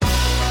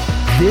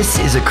This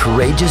is a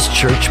Courageous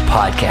Church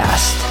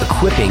podcast,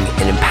 equipping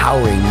and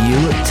empowering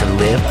you to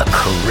live a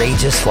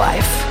courageous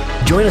life.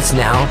 Join us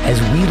now as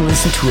we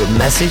listen to a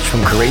message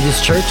from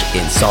Courageous Church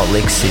in Salt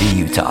Lake City,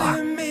 Utah.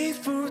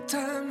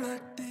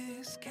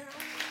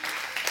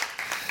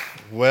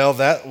 Well,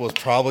 that was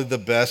probably the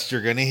best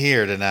you're going to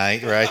hear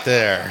tonight, right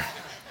there.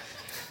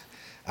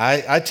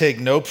 I take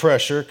no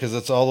pressure because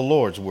it's all the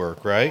Lord's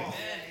work, right?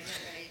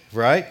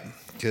 Right?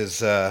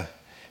 Because if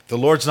the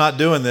Lord's not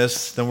doing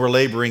this, then we're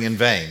laboring in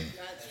vain,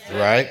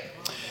 right?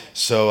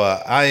 So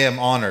I am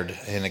honored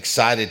and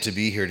excited to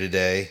be here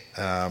today.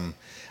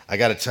 I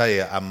got to tell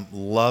you, I'm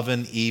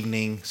loving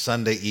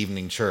Sunday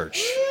evening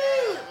church.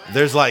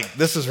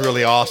 This is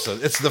really awesome.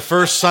 It's the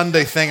first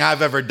Sunday thing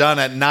I've ever done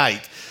at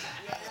night.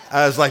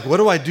 I was like, what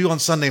do I do on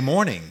Sunday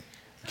morning?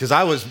 Because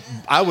I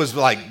was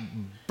like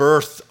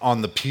birthed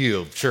on the pew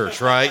of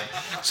church, right?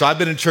 So I've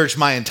been in church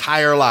my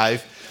entire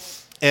life.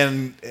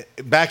 And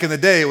back in the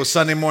day, it was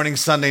Sunday morning,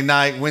 Sunday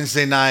night,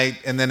 Wednesday night,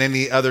 and then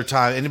any other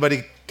time.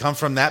 Anybody come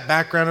from that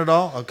background at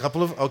all? A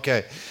couple of?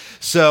 Okay.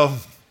 So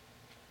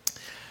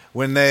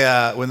when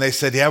they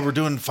said, yeah, we're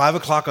doing 5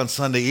 o'clock on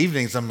Sunday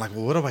evenings, I'm like,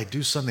 well, what do I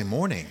do Sunday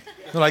morning?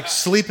 They're like,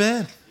 sleep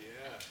in.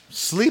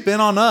 Sleep in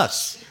on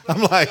us.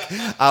 I'm like,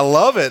 I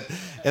love it.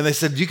 And they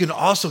said, you can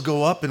also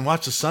go up and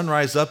watch the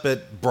sunrise up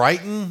at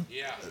Brighton,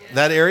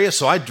 that area.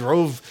 So I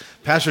drove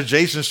Pastor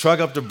Jason's truck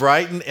up to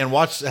Brighton and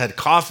had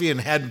coffee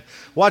and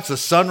watched the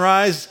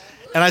sunrise.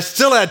 And I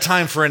still had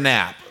time for a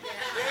nap.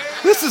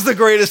 This is the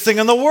greatest thing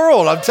in the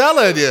world, I'm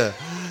telling you.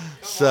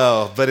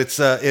 So, but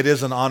it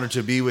is an honor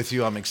to be with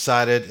you. I'm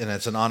excited, and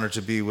it's an honor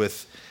to be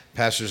with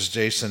Pastors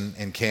Jason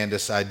and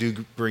Candace. I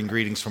do bring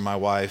greetings from my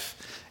wife.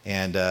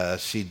 And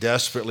she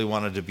desperately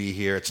wanted to be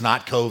here. It's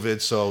not COVID,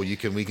 so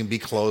we can be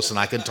close and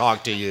I can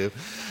talk to you.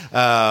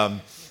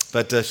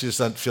 But she's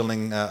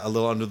feeling a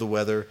little under the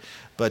weather.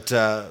 But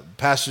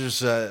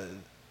Pastors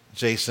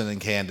Jason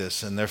and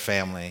Candace and their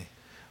family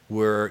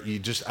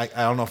I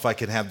don't know if I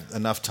can have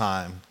enough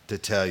time to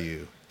tell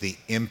you the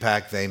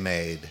impact they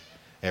made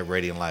at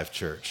Radiant Life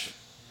Church.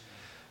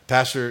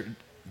 Pastor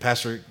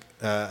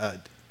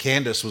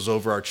Candace was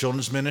over our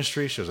children's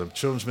ministry. She was a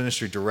children's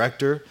ministry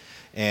director.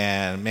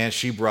 And man,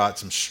 she brought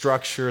some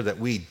structure that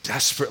we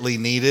desperately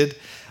needed.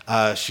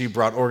 She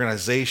brought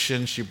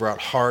organization, she brought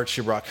heart,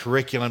 she brought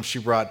curriculum, she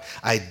brought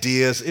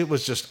ideas. It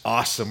was just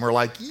awesome. We're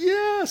like,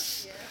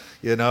 yes,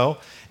 you know.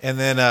 And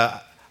then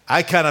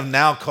I kind of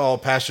now call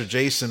Pastor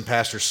Jason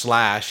Pastor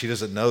Slash. He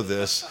doesn't know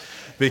this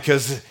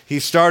because he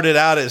started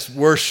out as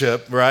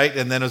worship, right?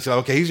 And then it's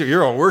okay.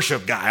 You're a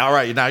worship guy, all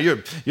right. Now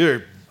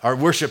you're our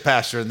worship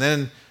pastor, and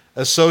then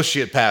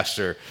associate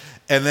pastor.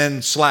 And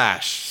then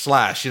slash,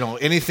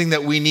 anything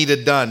that we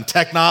needed done.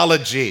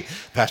 Technology.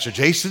 Pastor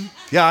Jason?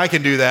 Yeah, I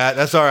can do that.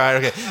 That's all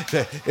right.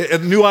 Okay. A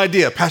new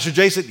idea. Pastor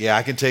Jason? Yeah,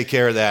 I can take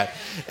care of that.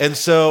 And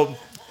so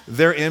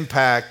their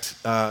impact,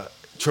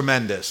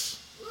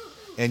 tremendous.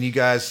 And you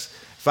guys,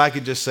 if I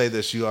could just say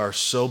this, you are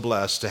so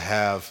blessed to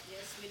have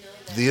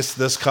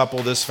this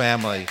couple, this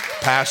family,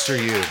 pastor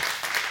you.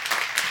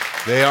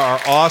 They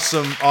are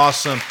awesome.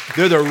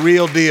 They're the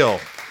real deal.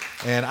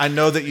 And I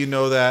know that you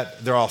know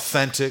that. They're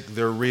authentic.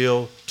 They're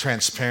real.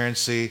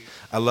 Transparency.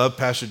 I love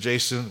Pastor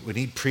Jason. When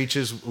he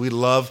preaches, we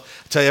love.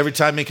 I tell you, every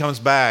time he comes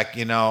back,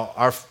 you know,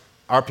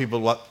 our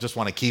people just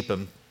want to keep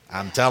him.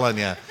 I'm telling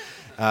you.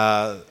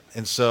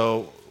 And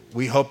so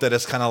we hope that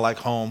it's kind of like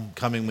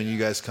homecoming when you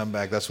guys come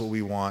back. That's what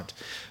we want.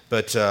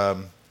 But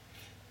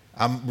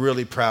I'm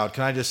really proud.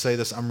 Can I just say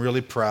this? I'm really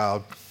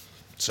proud.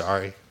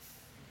 Sorry.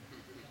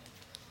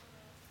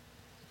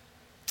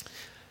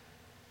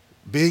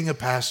 Being a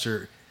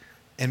pastor,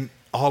 and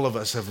all of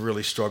us have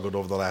really struggled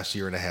over the last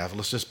year and a half.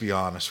 Let's just be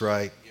honest,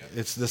 right? Yep.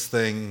 It's this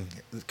thing,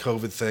 the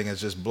COVID thing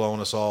has just blown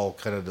us all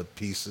kind of to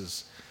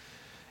pieces.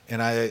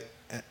 And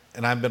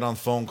I've been on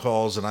phone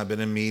calls and I've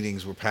been in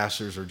meetings where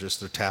pastors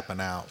they're tapping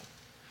out.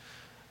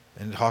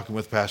 And talking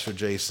with Pastor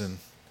Jason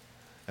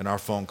and our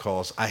phone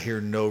calls, I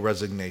hear no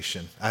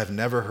resignation. I've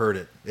never heard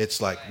it. It's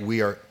like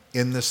we are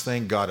in this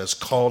thing. God has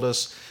called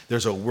us.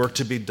 There's a work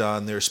to be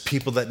done. There's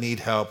people that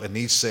need help and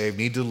need saved,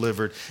 need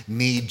delivered,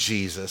 need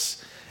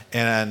Jesus.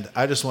 And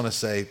I just want to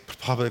say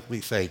publicly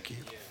thank you.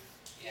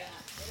 Yeah.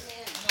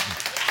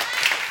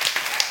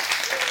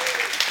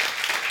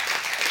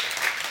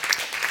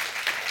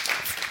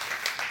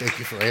 Thank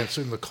you for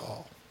answering the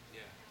call. Yeah.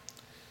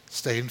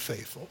 Staying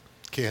faithful.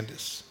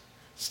 Candace,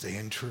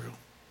 staying true.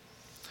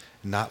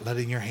 Not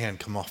letting your hand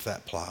come off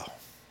that plow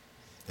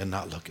and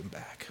not looking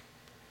back.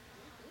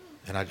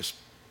 And I just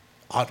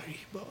honor you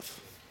both.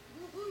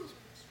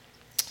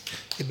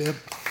 Amen.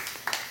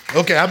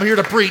 Okay, I'm here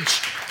to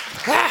preach.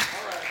 Ah!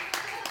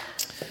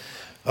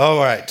 All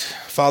right.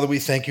 Father, we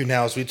thank you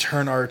now as we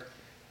turn our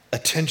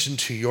attention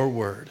to your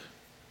word.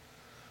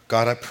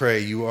 God, I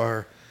pray you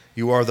are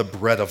the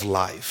bread of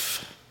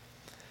life.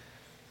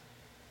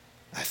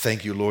 I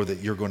thank you, Lord,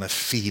 that you're going to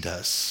feed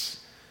us.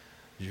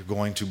 You're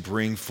going to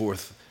bring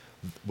forth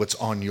what's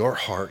on your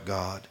heart,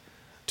 God,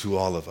 to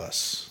all of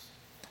us.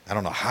 I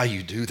don't know how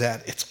you do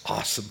that. It's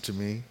awesome to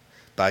me.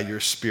 by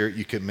your Spirit,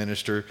 you can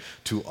minister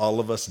to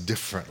all of us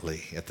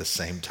differently at the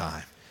same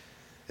time.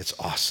 It's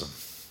awesome.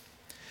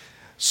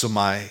 So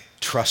my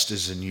trust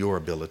is in your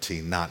ability,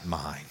 not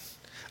mine.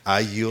 I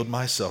yield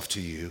myself to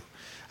you.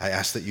 I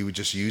ask that you would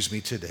just use me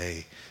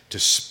today to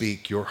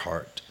speak your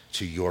heart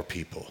to your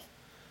people,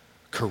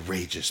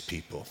 courageous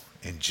people.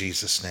 In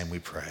Jesus' name we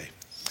pray.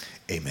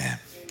 Amen.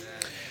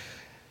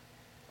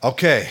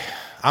 Okay,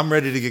 I'm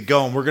ready to get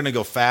going. We're going to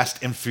go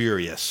fast and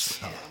furious.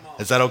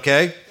 Is that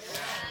okay?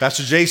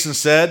 Pastor Jason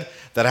said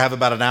that I have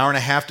about an hour and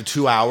a half to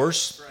 2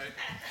 hours.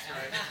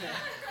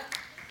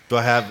 Do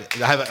I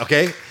have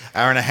okay?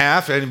 Hour and a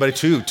half? Anybody?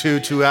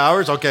 Two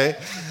hours? Okay.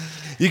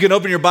 You can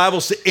open your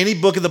Bibles to any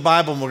book of the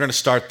Bible, and we're going to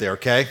start there,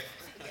 okay?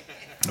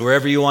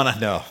 Wherever you want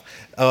to know.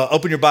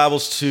 Open your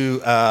Bibles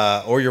to,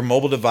 or your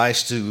mobile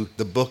device to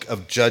the book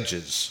of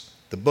Judges.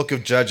 The book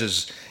of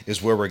Judges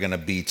is where we're going to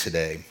be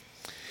today.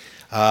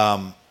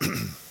 I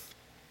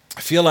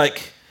feel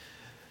like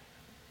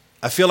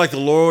the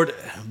Lord,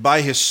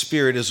 by His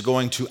Spirit, is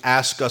going to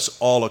ask us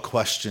all a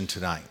question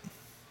tonight.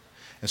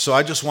 And so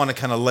I just want to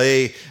kind of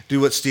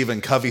do what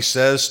Stephen Covey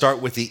says, start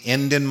with the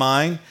end in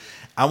mind.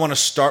 I want to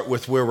start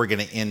with where we're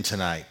going to end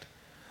tonight.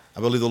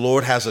 I believe the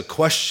Lord has a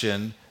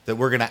question that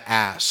we're going to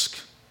ask.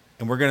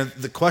 And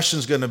the question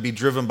is going to be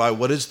driven by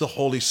what is the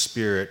Holy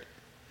Spirit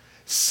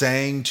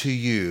saying to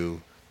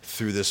you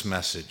through this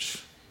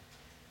message.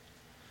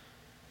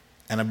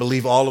 And I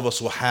believe all of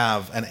us will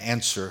have an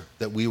answer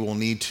that we will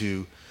need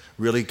to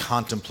really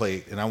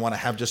contemplate. And I want to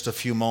have just a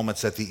few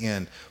moments at the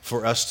end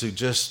for us to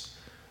just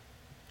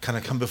kind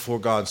of come before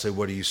God and say,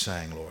 what are you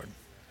saying, Lord?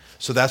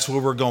 So that's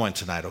where we're going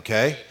tonight,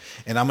 okay?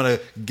 And I'm going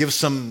to give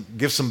some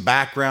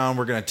background.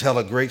 We're going to tell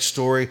a great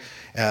story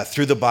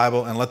through the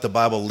Bible and let the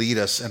Bible lead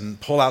us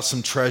and pull out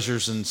some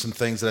treasures and some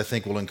things that I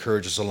think will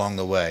encourage us along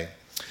the way.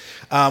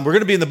 We're going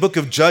to be in the book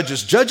of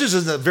Judges. Judges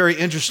is a very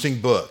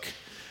interesting book.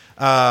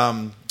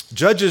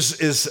 Judges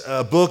is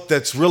a book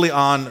that's really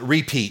on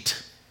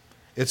repeat.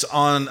 It's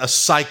on a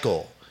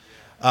cycle.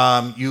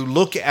 You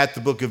look at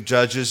the book of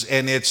Judges,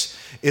 and it's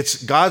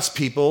God's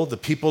people, the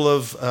people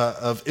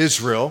of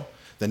Israel,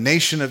 the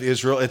nation of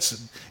Israel.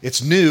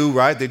 It's new,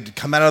 right? They'd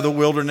come out of the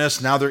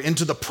wilderness. Now they're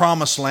into the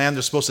promised land.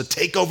 They're supposed to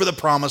take over the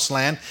promised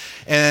land.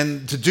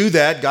 And to do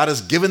that, God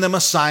has given them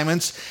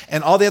assignments,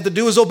 and all they have to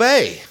do is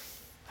obey.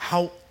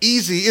 How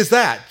easy is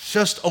that?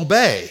 Just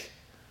obey.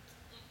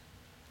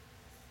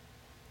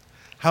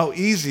 How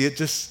easy it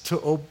just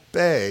to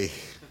obey.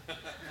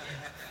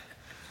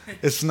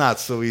 It's not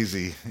so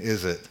easy,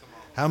 is it?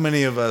 How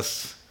many of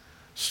us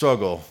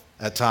struggle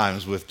at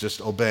times with just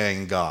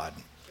obeying God?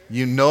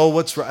 You know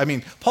what's right. I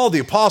mean, Paul the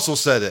Apostle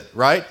said it,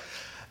 right?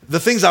 The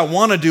things I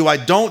want to do, I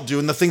don't do,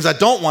 and the things I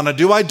don't want to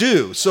do, I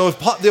do. So if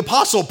the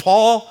Apostle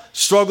Paul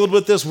struggled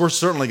with this, we're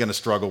certainly going to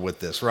struggle with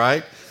this,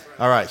 right?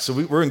 All right, so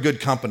we're in good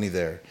company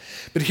there.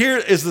 But here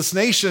is this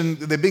nation,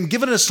 they've been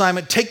given an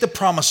assignment, take the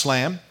promised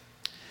land.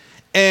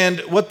 And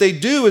what they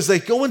do is they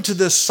go into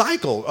this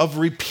cycle of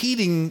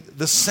repeating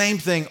the same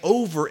thing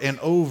over and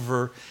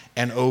over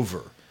and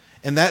over.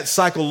 And that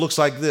cycle looks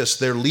like this.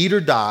 Their leader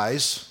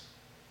dies.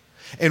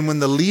 And when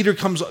the leader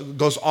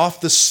goes off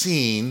the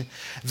scene,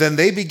 then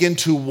they begin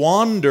to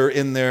wander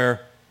in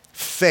their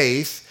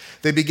faith.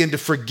 They begin to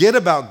forget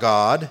about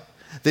God.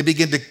 They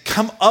begin to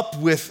come up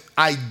with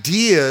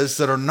ideas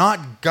that are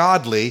not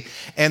godly.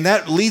 And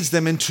that leads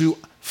them into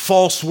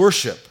false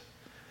worship.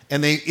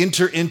 And they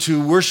enter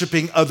into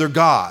worshiping other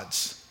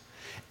gods.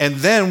 And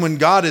then when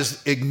God is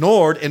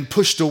ignored and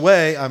pushed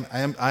away,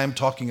 I am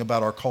talking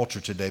about our culture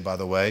today, by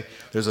the way.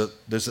 There's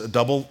a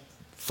double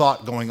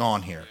thought going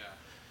on here.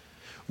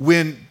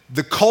 When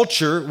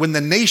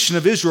the nation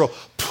of Israel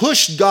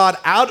pushed God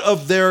out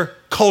of their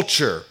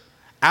culture,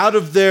 out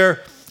of their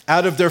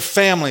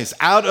families,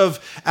 out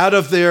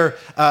of their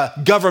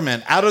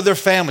government, out of their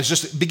families,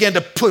 just began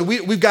to put,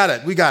 we've got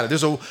it. We've got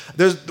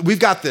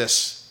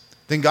this.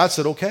 Then God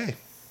said, okay.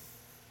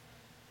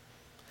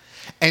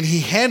 And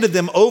He handed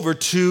them over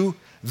to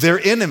their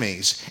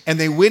enemies. And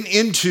they went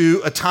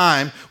into a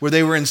time where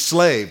they were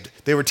enslaved.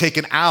 They were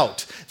taken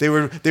out. They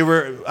were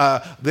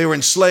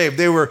enslaved.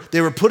 They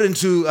were put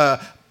into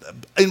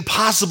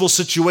impossible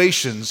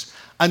situations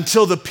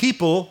until the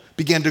people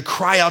began to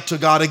cry out to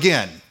God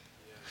again.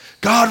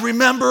 God,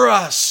 remember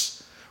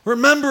us.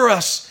 Remember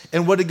us.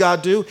 And what did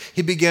God do?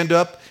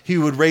 He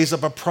would raise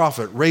up a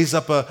prophet, raise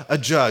up a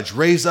judge,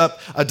 raise up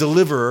a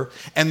deliverer,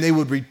 and they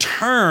would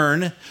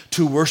return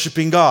to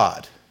worshiping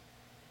God.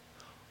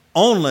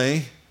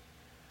 Only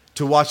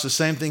to watch the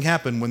same thing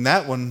happen when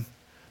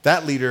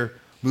that leader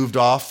moved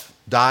off,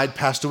 died,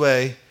 passed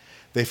away.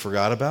 They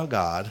forgot about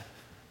God,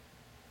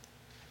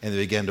 and they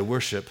began to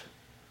worship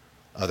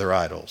other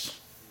idols.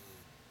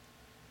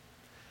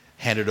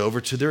 Handed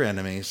over to their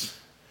enemies.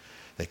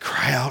 They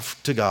cry out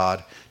to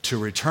God to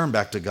return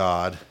back to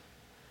God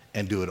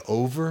and do it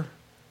over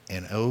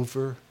and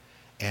over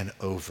and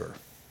over.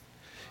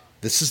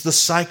 This is the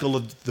cycle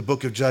of the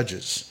book of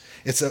Judges.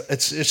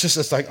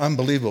 It's like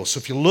unbelievable. So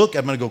if you look,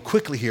 I'm going to go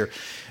quickly here.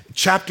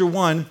 Chapter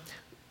 1,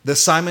 the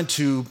assignment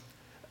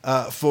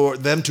for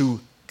them to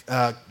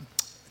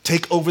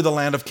take over the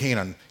land of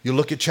Canaan. You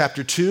look at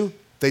chapter 2,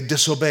 they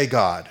disobey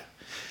God.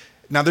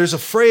 Now there's a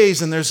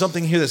phrase and there's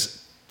something here,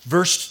 this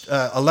verse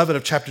 11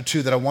 of chapter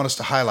 2 that I want us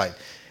to highlight.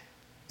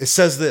 It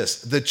says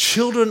this, the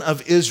children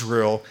of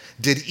Israel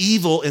did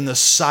evil in the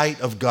sight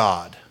of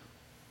God.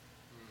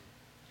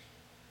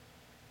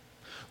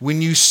 When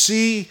you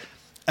see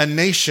a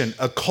nation,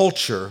 a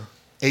culture,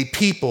 a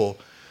people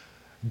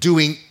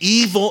doing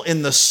evil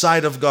in the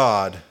sight of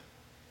God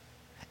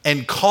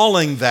and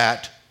calling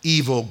that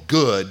evil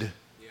good,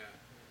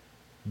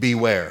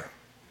 beware.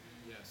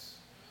 Yes.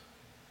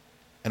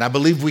 And I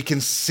believe we can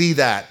see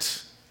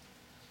that.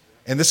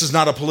 And this is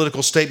not a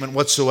political statement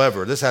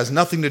whatsoever. This has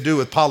nothing to do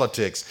with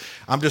politics.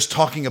 I'm just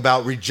talking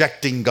about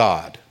rejecting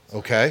God,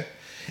 okay?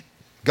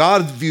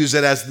 God views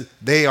it as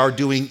they are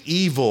doing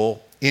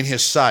evil in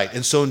his sight.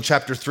 And so in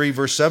chapter 3,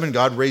 verse 7,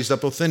 God raised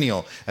up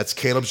Othniel. That's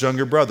Caleb's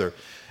younger brother.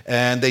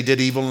 And they did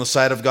evil in the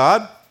sight of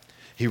God.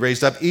 He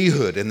raised up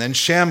Ehud. And then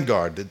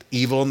Shamgar did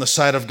evil in the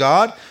sight of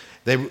God.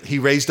 He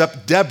raised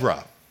up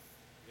Deborah.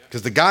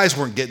 Because the guys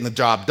weren't getting the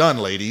job done,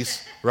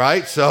 ladies,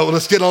 right? So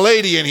let's get a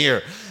lady in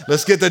here.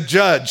 Let's get the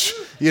judge,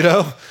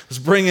 Let's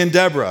bring in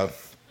Deborah.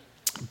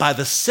 By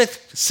the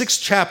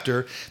sixth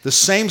chapter, the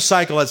same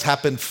cycle has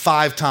happened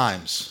 5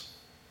 times.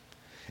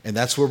 And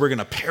that's where we're going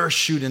to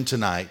parachute in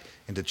tonight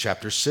into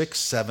chapter 6,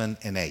 7,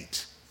 and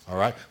 8. All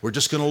right? We're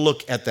just going to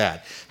look at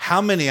that.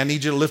 How many, I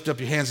need you to lift up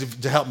your hands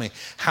to help me.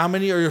 How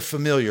many are you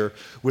familiar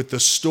with the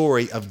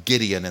story of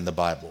Gideon in the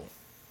Bible?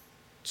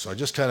 So I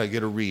just kind of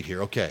get a read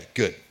here. Okay,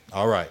 good.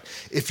 All right.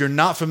 If you're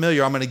not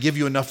familiar, I'm going to give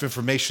you enough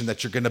information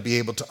that you're going to be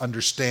able to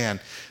understand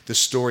the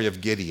story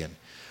of Gideon.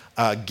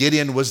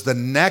 Gideon was the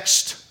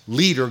next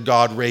leader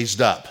God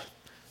raised up.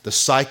 The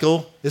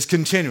cycle is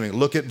continuing.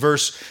 Look at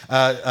verse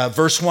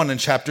 1 in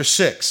chapter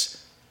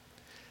 6.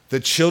 The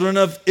children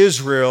of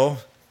Israel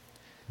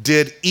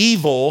did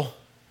evil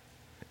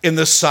in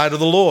the sight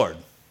of the Lord.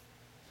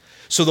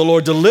 So the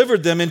Lord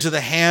delivered them into the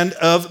hand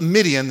of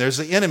Midian, there's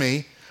the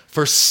enemy,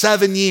 for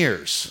 7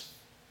 years.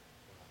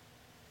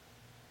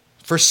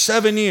 For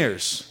 7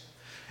 years.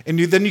 And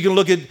then you can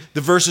look at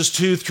the verses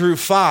 2 through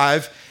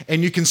 5,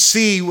 and you can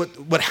see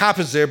what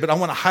happens there, but I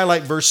want to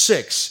highlight verse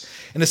 6.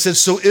 And it says,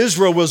 so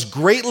Israel was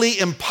greatly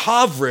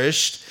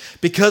impoverished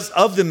because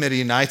of the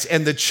Midianites,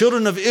 and the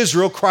children of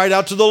Israel cried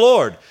out to the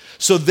Lord.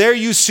 So there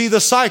you see the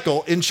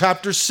cycle in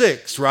chapter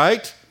 6,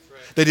 right?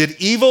 They did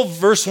evil,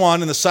 verse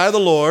 1, in the sight of the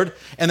Lord,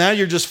 and now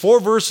you're just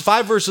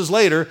 5 verses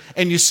later,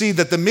 and you see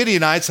that the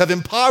Midianites have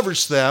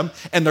impoverished them,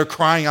 and they're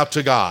crying out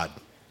to God.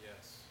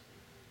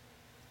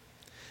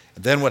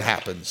 Then what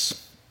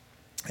happens?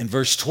 In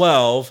verse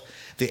 12,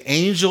 the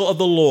angel of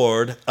the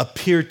Lord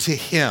appeared to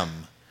him.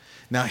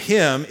 Now,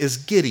 him is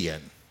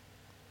Gideon.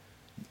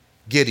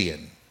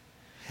 Gideon.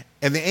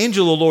 And the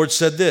angel of the Lord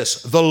said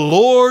this, the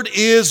Lord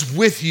is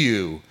with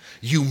you,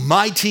 you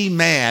mighty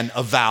man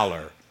of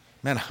valor.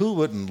 Man, who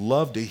wouldn't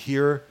love to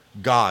hear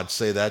God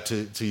say that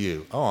to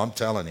you? Oh, I'm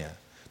telling you.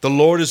 The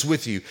Lord is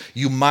with you,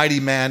 you mighty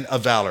man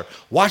of valor.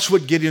 Watch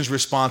what Gideon's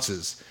response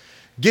is.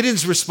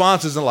 Gideon's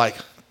response isn't like,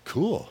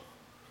 cool.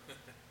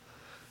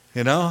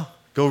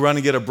 Go run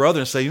and get a brother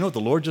and say, you know what the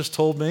Lord just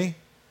told me?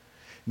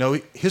 No,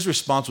 his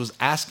response was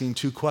asking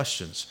 2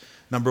 questions.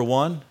 Number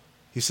 1,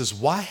 he says,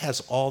 why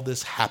has all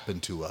this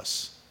happened to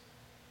us?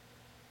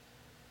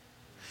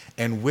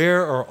 And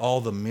where are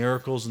all the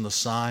miracles and the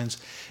signs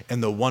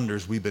and the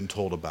wonders we've been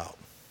told about?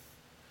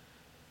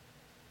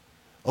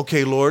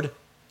 Okay, Lord,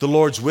 the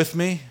Lord's with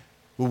me.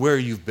 Well, where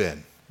have you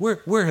been?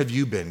 Where have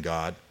you been,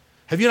 God?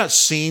 Have you not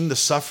seen the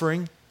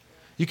suffering?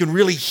 You can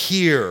really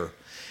hear.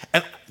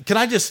 And can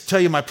I just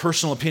tell you my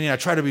personal opinion? I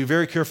try to be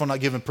very careful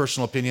not giving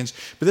personal opinions,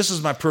 but this is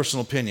my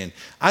personal opinion.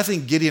 I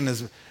think Gideon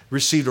has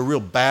received a real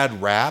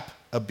bad rap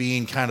of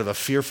being kind of a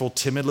fearful,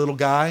 timid little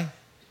guy.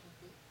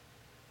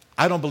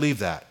 I don't believe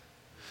that.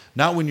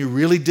 Not when you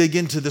really dig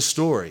into the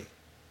story.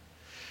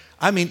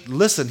 I mean,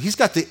 listen, he's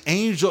got the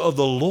angel of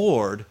the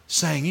Lord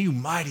saying, you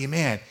mighty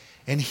man.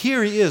 And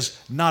here he is,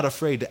 not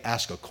afraid to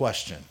ask a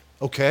question.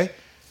 Okay? Right.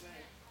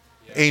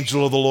 Yeah.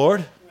 Angel of the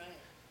Lord, right.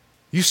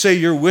 You say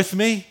you're with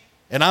me?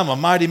 And I'm a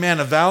mighty man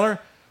of valor,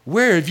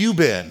 where have you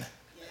been?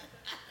 Yeah.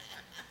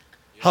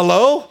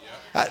 Hello?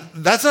 Yeah.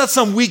 That's not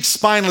some weak,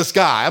 spineless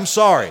guy. I'm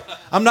sorry.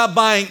 I'm not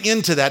buying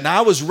into that. Now,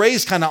 I was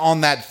raised kind of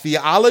on that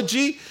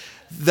theology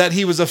that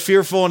he was a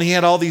fearful and he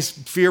had all these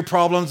fear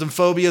problems and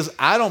phobias.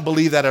 I don't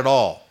believe that at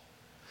all.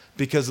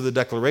 Because of the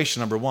declaration,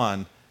 number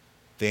 1,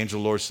 the angel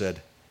of the Lord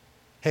said,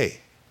 hey,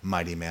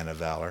 mighty man of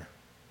valor.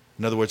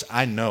 In other words,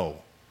 I know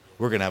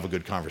we're going to have a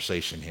good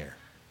conversation here.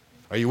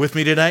 Are you with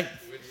me tonight?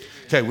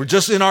 Okay, we're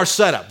just in our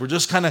setup. We're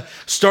just kind of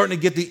starting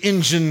to get the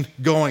engine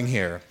going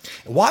here.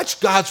 Watch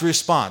God's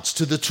response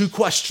to the 2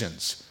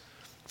 questions.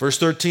 Verse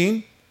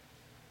 13,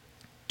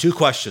 2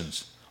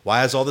 questions. Why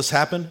has all this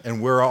happened?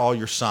 And where are all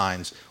your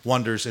signs,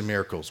 wonders, and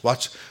miracles?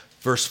 Watch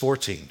verse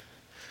 14.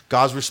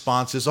 God's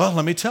response is,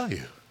 let me tell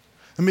you.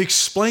 Let me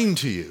explain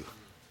to you.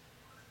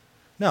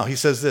 No, he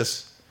says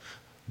this,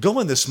 go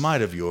in this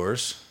might of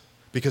yours,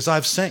 because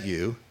I've sent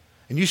you,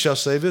 and you shall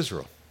save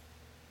Israel.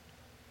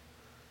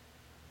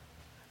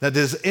 Now,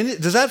 does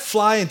that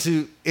fly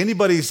into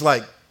anybody's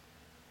like,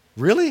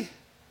 really?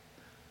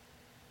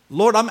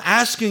 Lord, I'm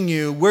asking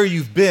you where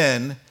you've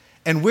been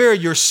and where are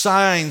your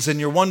signs and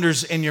your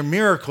wonders and your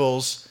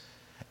miracles,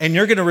 and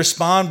you're going to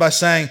respond by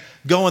saying,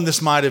 go in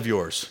this might of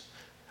yours.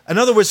 In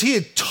other words, he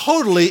had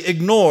totally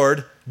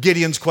ignored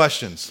Gideon's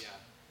questions.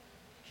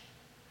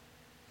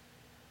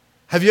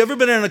 Have you ever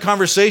been in a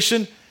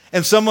conversation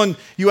and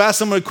you ask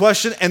someone a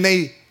question and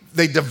they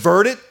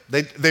divert it?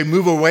 They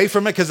move away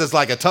from it because it's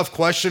like a tough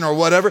question or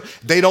whatever.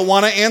 They don't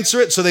want to answer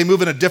it, so they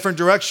move in a different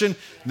direction.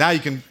 Now we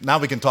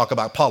can talk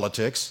about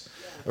politics,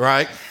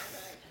 right?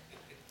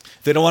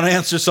 They don't want to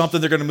answer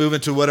something, they're going to move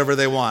into whatever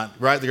they want,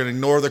 right? They're going to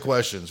ignore the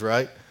questions,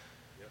 right?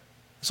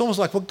 It's almost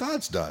like what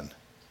God's done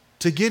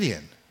to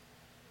Gideon.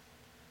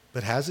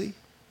 But has he?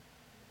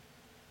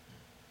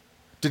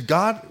 Did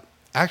God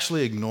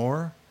actually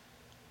ignore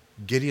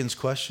Gideon's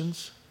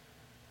questions?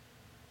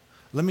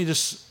 Let me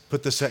just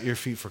put this at your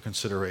feet for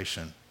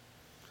consideration.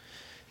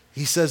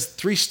 He says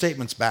 3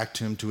 statements back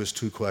to him to his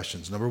 2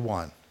 questions. Number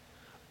 1,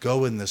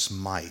 go in this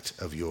might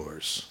of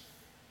yours.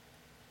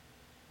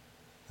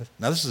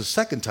 Now, this is the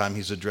second time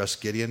he's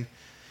addressed Gideon,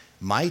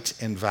 might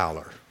and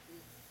valor.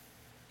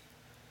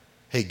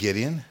 Hey,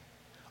 Gideon,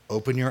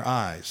 open your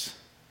eyes.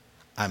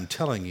 I'm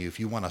telling you, if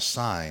you want a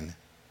sign,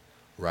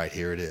 right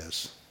here it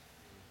is.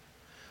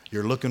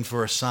 You're looking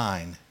for a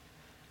sign,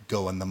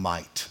 go in the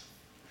might.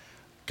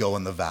 Go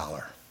in the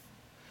valor.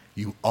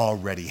 You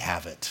already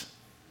have it.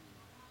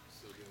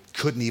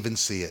 Couldn't even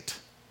see it.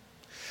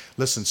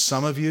 Listen,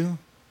 some of you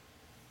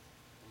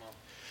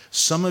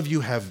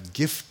have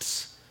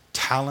gifts,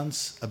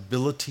 talents,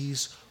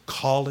 abilities,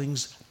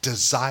 callings,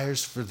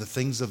 desires for the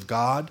things of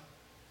God,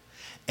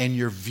 and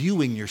you're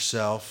viewing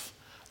yourself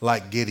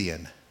like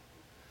Gideon.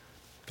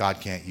 God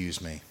can't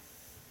use me.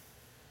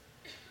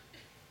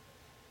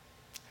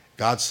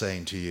 God's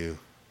saying to you,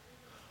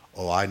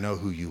 oh, I know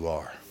who you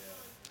are.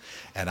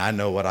 And I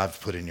know what I've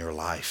put in your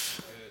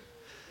life.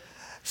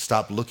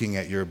 Stop looking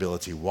at your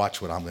ability.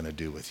 Watch what I'm going to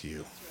do with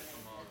you.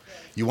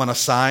 You want a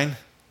sign?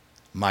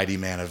 Mighty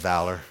man of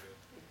valor.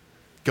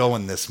 Go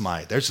in this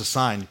might. There's a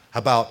sign. How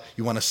about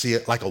you want to see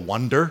it like a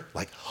wonder?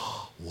 Like,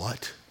 oh,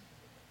 what?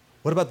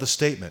 What about the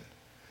statement?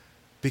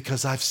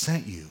 Because I've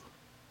sent you.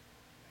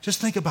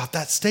 Just think about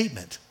that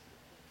statement.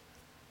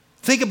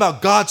 Think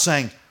about God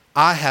saying,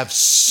 I have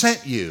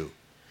sent you.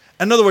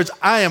 In other words,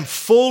 I am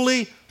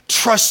fully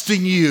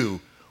trusting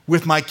you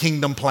with my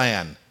kingdom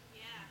plan.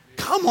 Yeah.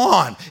 Come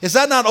on. Is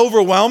that not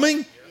overwhelming?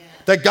 Yeah.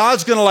 That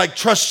God's going to like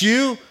trust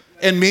you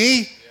and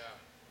me?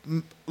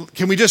 Yeah.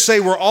 Can we just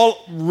say we're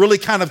all really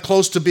kind of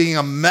close to being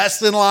a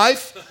mess in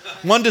life?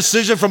 One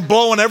decision from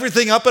blowing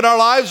everything up in our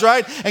lives,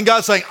 right? And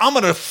God's saying, I'm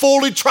going to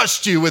fully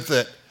trust you with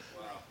it.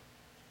 Wow.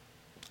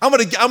 I'm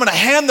going to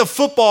hand the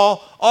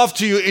football off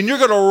to you, and you're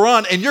going to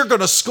run, and you're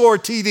going to score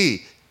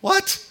TD.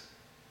 What?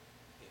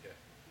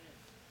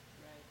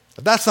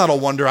 If that's not a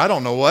wonder, I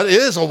don't know what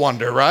is a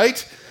wonder,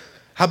 right?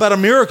 How about a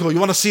miracle? You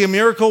want to see a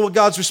miracle? What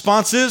God's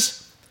response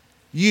is?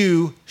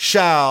 You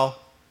shall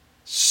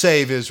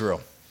save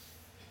Israel.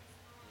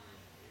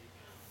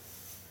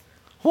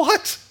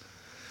 What?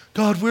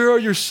 God, where are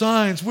your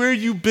signs? Where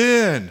have you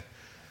been?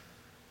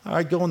 All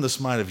right, go in this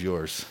might of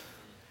yours.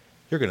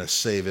 You're going to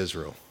save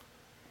Israel.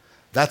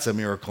 That's a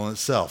miracle in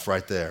itself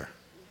right there.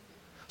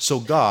 So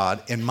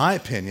God, in my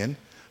opinion,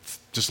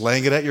 just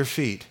laying it at your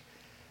feet,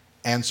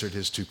 answered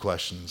his 2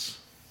 questions.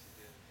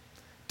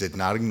 Did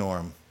not ignore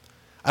him.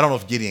 I don't know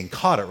if Gideon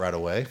caught it right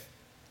away,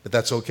 but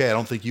that's okay. I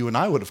don't think you and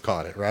I would have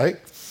caught it, right?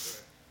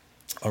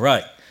 All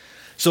right.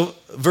 So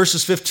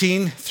verses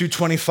 15 through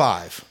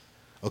 25.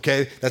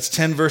 Okay, that's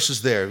 10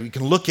 verses there. You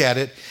can look at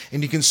it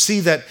and you can see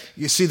that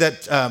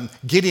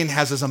Gideon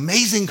has this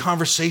amazing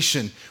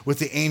conversation with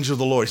the angel of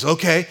the Lord. He says,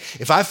 okay,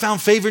 if I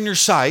found favor in your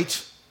sight,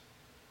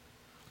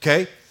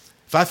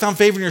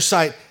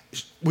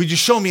 would you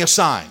show me a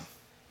sign?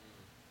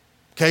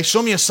 Okay,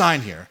 show me a sign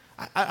here.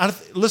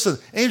 Listen,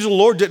 angel of the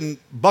Lord didn't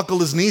buckle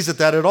his knees at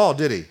that at all,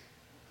 did he?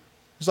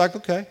 He's like,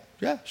 okay,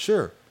 yeah,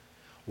 sure.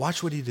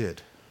 Watch what he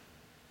did.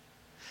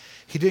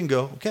 He didn't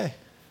go, okay,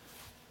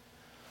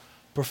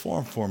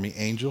 perform for me,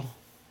 angel.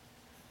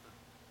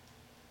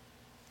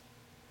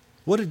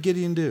 What did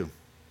Gideon do?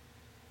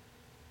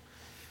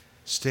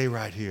 Stay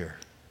right here.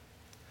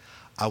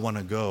 I want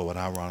to go and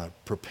I want to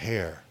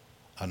prepare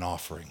an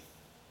offering.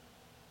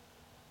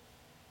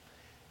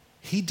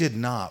 He did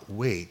not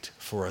wait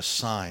for a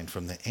sign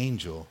from the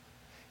angel.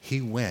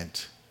 He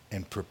went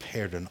and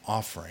prepared an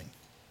offering,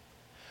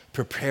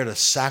 prepared a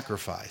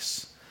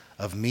sacrifice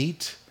of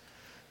meat,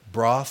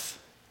 broth,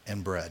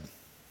 and bread,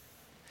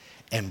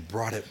 and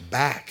brought it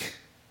back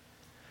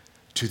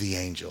to the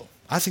angel.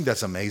 I think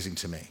that's amazing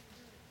to me.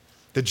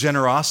 The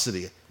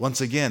generosity. Once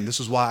again, this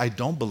is why I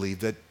don't believe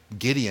that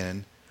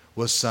Gideon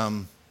was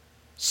some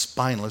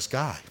spineless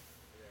guy.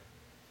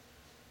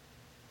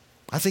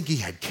 I think he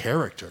had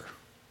character.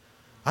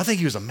 I think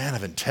he was a man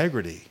of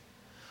integrity.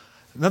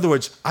 In other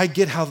words, I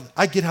get how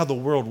the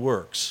world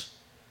works.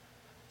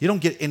 You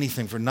don't get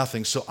anything for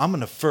nothing, so I'm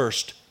going to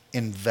first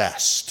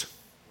invest.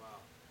 Wow.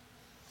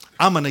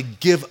 I'm going to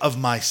give of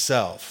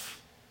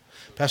myself.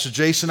 Pastor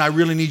Jason, I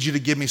really need you to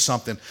give me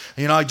something.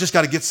 I just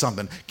got to get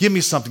something. Give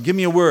me something. Give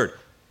me a word.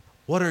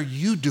 What are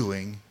you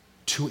doing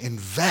to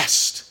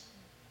invest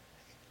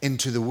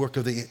into the work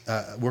of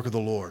the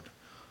Lord?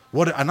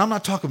 And I'm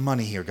not talking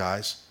money here,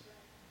 guys.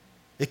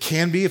 It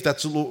can be if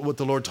that's what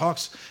the Lord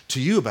talks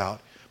to you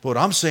about. But what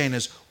I'm saying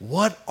is,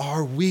 what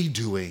are we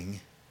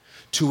doing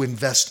to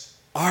invest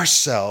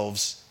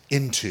ourselves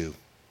into?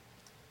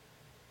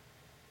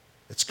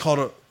 It's called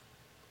a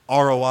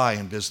ROI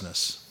in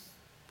business,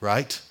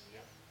 right?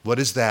 What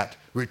is that?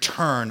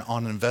 Return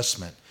on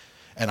investment.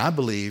 And I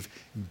believe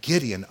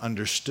Gideon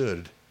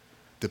understood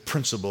the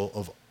principle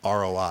of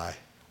ROI.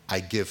 I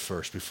give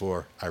first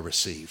before I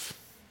receive.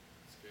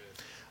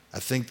 I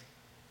think,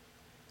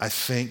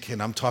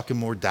 and I'm talking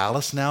more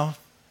Dallas now.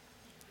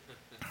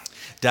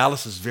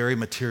 Dallas is very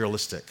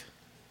materialistic.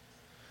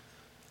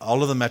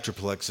 All of the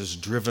Metroplex is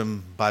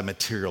driven by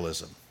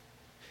materialism.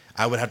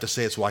 I would have to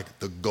say it's like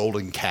the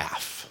golden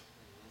calf.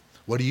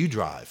 What do you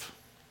drive?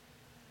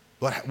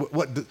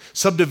 What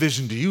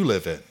subdivision do you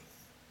live in?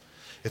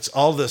 It's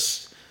all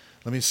this.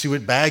 Let me see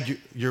what bag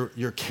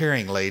you're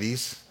carrying,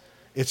 ladies.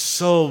 It's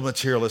so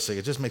materialistic.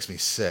 It just makes me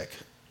sick.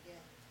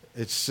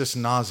 It's just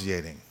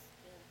nauseating.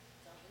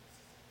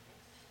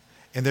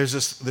 And there's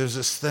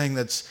this thing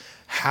that's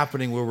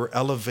happening where we're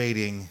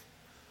elevating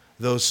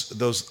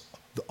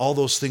all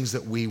those things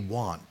that we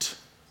want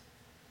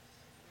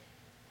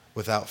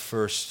without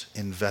first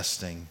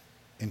investing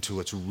into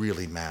what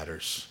really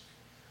matters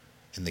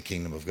in the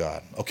kingdom of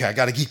God. Okay, I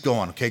got to keep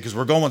going, okay, because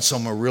we're going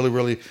somewhere really,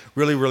 really,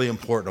 really, really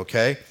important,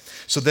 okay?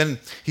 So then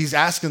he's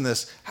asking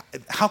this,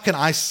 how can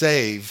I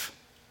save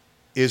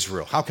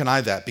Israel? How can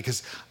I that?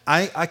 Because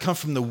I come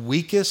from the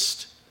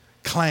weakest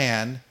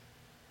clan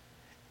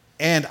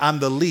and I'm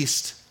the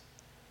least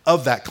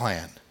of that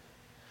clan.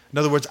 In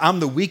other words, I'm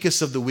the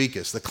weakest of the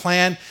weakest. The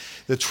clan,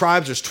 the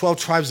tribes, there's 12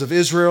 tribes of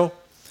Israel,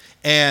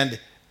 and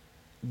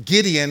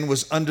Gideon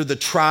was under the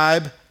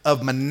tribe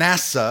of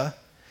Manasseh.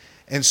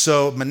 And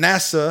so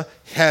Manasseh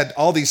had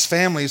all these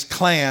families,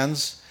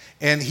 clans,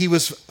 and he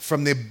was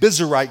from the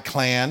Abizarite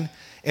clan,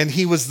 and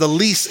he was the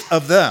least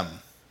of them.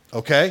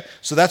 Okay?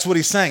 So that's what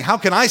he's saying. How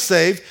can I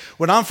save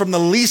when I'm from the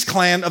least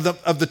clan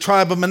of the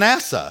tribe of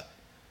Manasseh?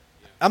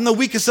 I'm the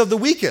weakest of the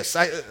weakest.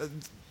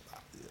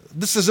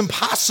 This is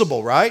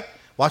impossible, right?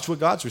 Watch what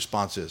God's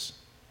response is.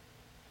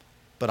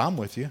 But I'm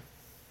with you.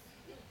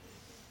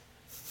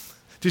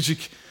 Did you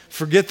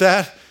forget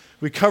that?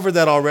 We covered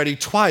that already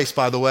twice,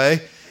 by the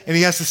way. And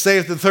he has to say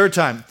it the third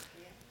time.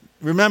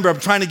 Remember, I'm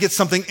trying to get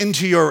something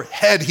into your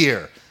head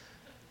here.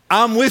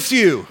 I'm with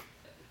you.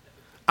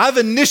 I've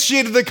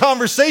initiated the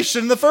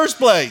conversation in the first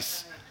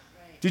place.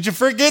 Did you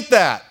forget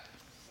that?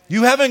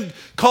 You haven't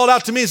called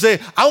out to me and say,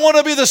 I want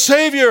to be the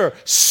Savior.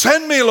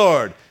 Send me,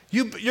 Lord.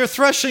 You're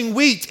threshing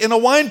wheat in a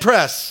wine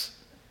press.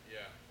 Yeah.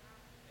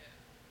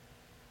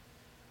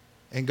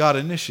 And God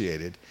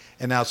initiated.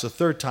 And now it's the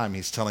third time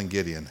he's telling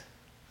Gideon,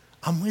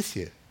 I'm with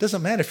you.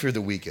 Doesn't matter if you're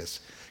the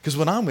weakest. Because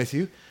when I'm with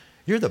you,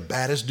 you're the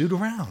baddest dude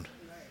around.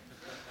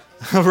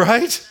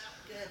 Right?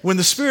 When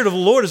the Spirit of the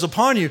Lord is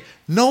upon you,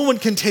 no one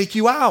can take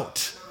you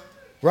out.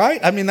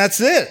 Right? I mean, that's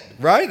it.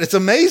 Right? It's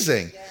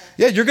amazing.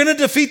 Yeah, you're going to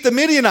defeat the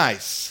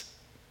Midianites.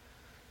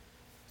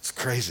 It's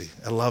crazy.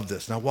 I love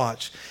this. Now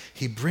watch.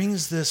 He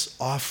brings this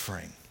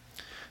offering,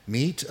 the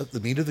meat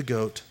of the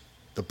goat,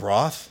 the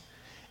broth,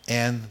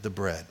 and the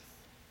bread.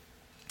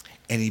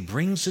 And he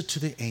brings it to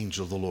the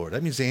angel of the Lord.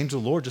 That means the angel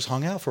of the Lord just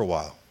hung out for a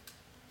while.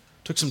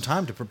 Took some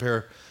time to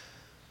prepare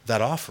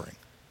that offering.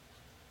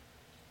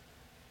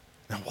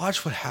 Now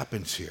watch what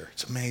happens here.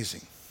 It's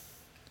amazing.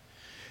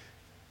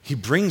 He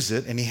brings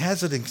it, and he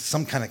has it in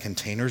some kind of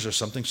containers or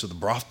something so the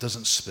broth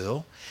doesn't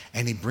spill.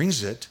 And he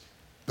brings it,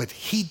 but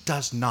he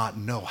does not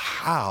know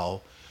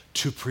how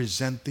to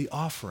present the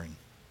offering.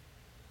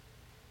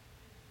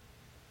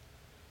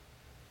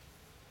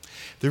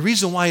 The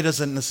reason why he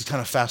doesn't, this is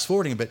kind of fast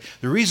forwarding, but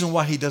the reason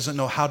why he doesn't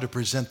know how to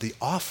present the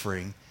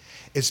offering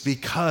is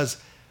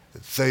because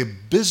the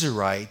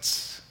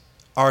Abizarites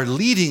are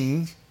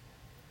leading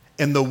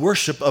in the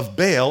worship of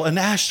Baal and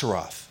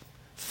Ashtaroth,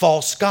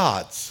 false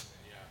gods.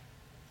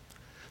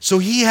 So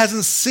he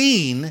hasn't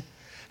seen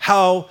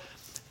how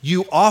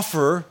you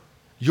offer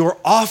your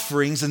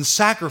offerings and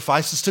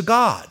sacrifices to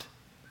God.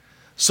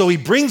 So he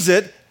brings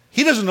it,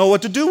 he doesn't know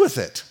what to do with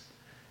it.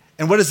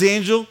 And what is the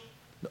angel?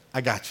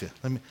 I got you.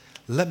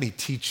 Let me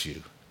teach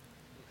you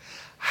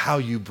how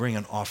you bring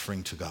an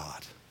offering to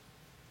God.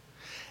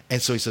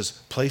 And so he says,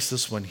 place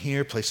this one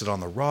here, place it on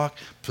the rock,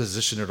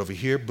 position it over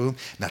here, boom.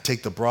 Now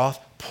take the broth,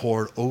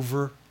 pour it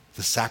over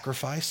the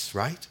sacrifice,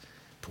 right?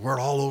 Pour it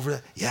all over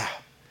it. Yeah.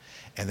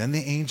 And then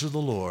the angel of the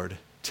Lord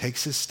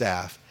takes his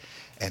staff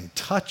and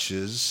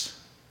touches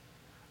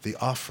the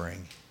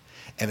offering.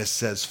 And it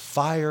says,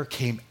 fire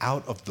came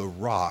out of the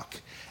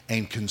rock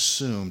and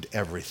consumed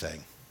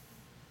everything.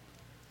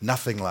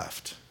 Nothing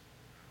left.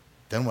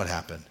 Then what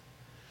happened?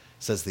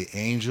 It says the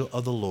angel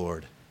of the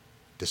Lord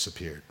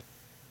disappeared.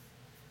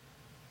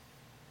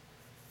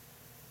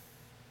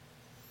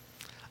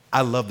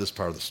 I love this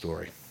part of the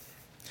story.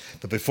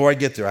 But before I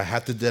get there, I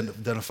have to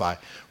identify.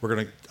 I'm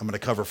going to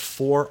cover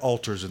 4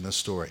 altars in this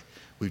story.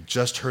 We've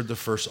just heard the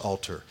first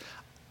altar.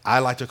 I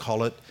like to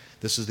call it,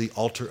 this is the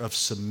altar of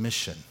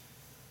submission.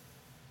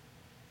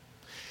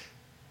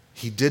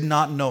 He did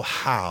not know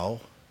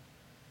how,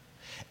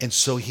 and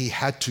so he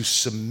had to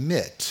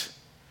submit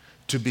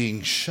to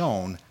being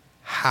shown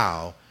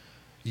how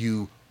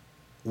you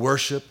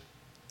worship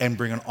and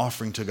bring an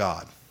offering to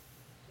God.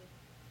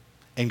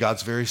 And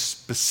God's very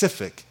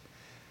specific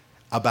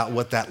about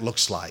what that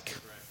looks like.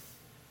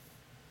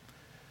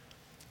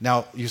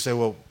 Now, you say,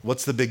 well,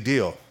 what's the big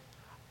deal?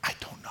 I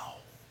don't know.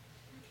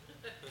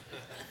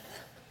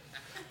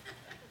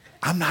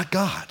 I'm not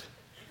God.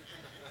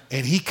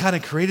 And he kind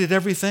of created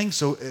everything,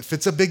 so if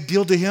it's a big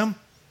deal to him,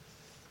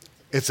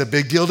 it's a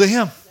big deal to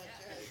him,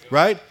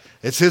 right?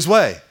 It's his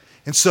way.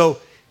 And so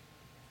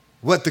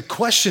what the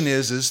question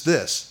is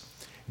this: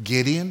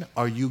 Gideon,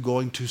 are you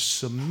going to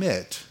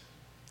submit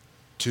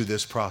to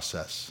this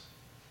process?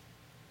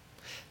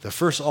 The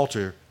first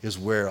altar is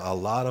where a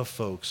lot of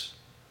folks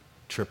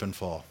trip and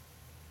fall.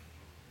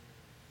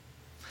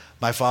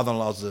 My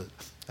father-in-law is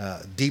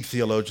a deep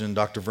theologian,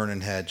 Dr.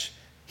 Vernon Hedge.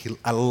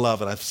 I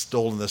love it. I've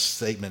stolen this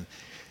statement.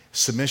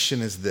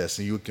 Submission is this,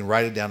 and you can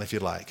write it down if you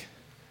like.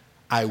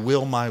 I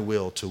will my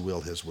will to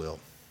will his will.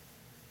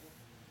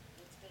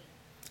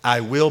 I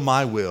will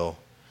my will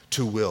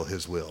to will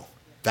his will.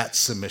 That's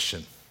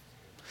submission.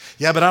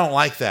 Yeah, but I don't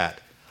like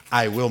that.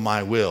 I will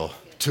my will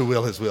to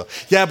will his will.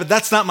 Yeah, but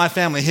that's not my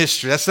family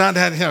history. That's not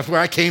where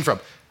I came from.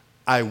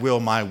 I will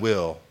my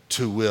will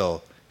to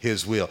will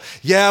his will.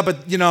 Yeah,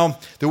 but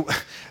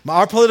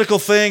our political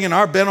thing and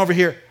our bent over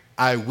here,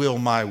 I will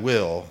my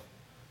will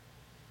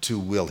to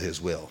will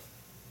his will.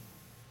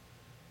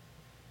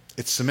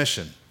 It's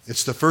submission.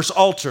 It's the first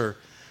altar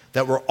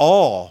that we're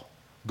all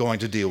going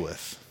to deal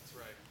with. That's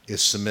right.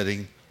 Is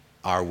submitting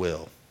our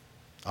will,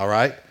 all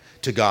right,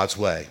 to God's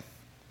way.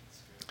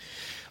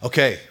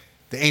 Okay,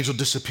 the angel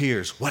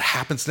disappears. What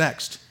happens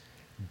next?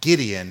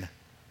 Gideon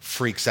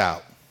freaks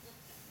out.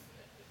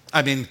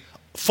 I mean,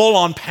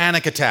 full-on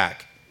panic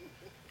attack,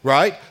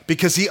 right?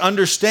 Because he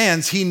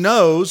understands, he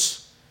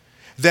knows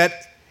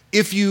that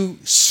if you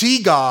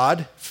see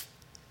God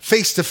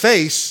face to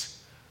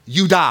face,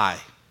 you die.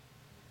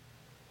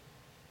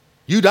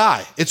 You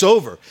die. It's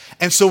over.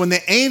 And so when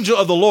the angel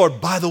of the Lord,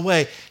 by the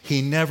way,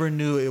 he never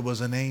knew it was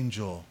an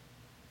angel.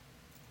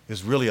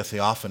 It's really a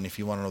theophany, if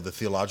you want to know the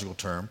theological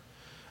term.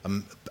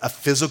 A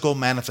physical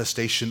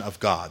manifestation of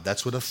God.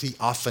 That's what a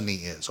theophany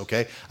is,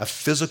 okay? A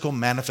physical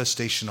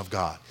manifestation of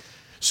God.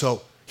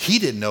 So he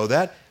didn't know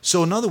that.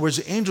 So in other words,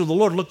 the angel of the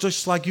Lord looked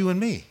just like you and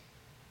me.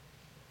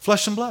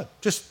 Flesh and blood.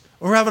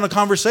 We're having a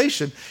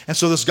conversation. And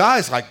so this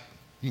guy's like,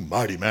 you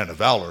mighty man of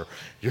valor.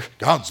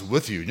 God's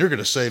with you and you're going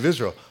to save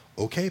Israel.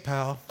 Okay,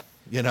 pal,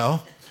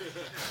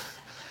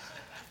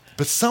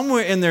 But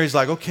somewhere in there, he's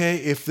like, okay,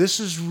 if this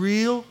is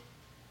real,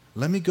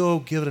 let me go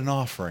give it an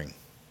offering.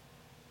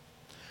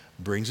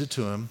 Brings it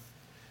to him.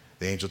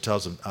 The angel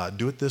tells him,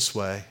 do it this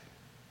way.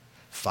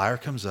 Fire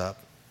comes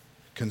up,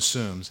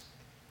 consumes,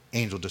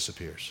 angel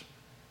disappears.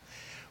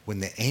 When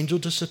the angel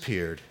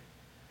disappeared,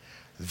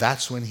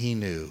 that's when he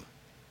knew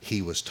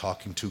he was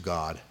talking to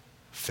God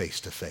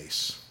face to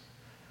face.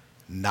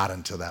 Not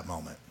until that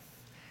moment.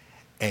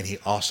 And he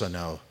also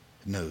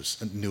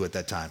knew at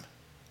that time,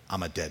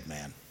 I'm a dead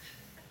man.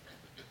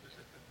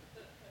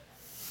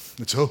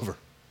 It's over.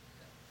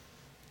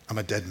 I'm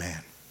a dead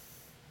man.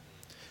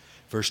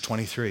 Verse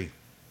 23.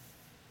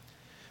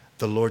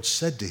 The Lord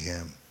said to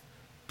him,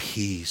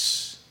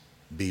 peace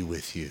be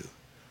with you.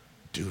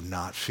 Do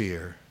not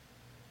fear.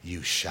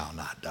 You shall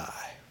not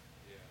die.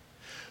 Yeah.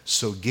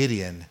 So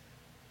Gideon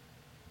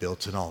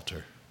built an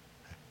altar,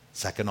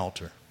 second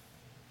altar,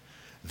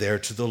 there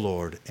to the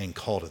Lord and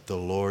called it, the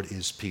Lord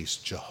is peace,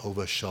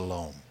 Jehovah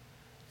Shalom.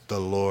 The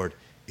Lord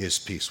is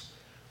peace.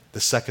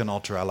 The second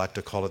altar, I like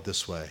to call it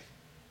this way,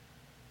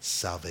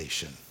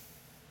 salvation.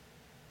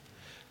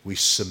 We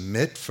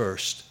submit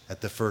first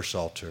at the first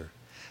altar.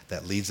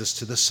 That leads us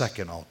to the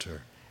second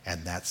altar,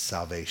 and that's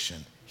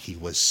salvation.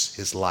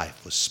 His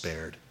life was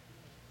spared.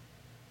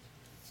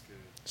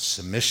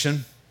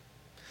 Submission.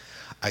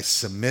 I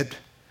submit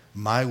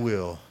my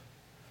will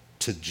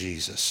to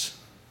Jesus.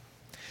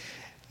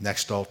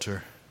 Next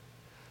altar,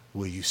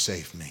 will you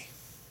save me?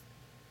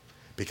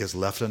 Because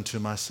left unto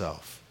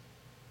myself,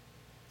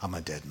 I'm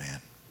a dead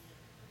man.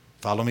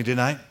 Follow me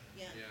tonight?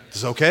 Yeah. Is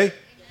this okay?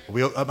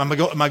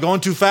 Am I going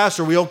too fast?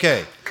 Or are we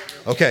okay?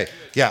 Okay.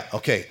 Yeah,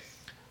 okay.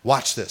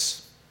 Watch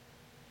this.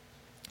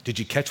 Did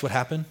you catch what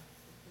happened?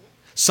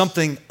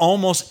 Something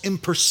almost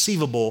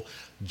imperceivable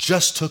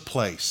just took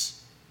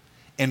place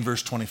in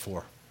verse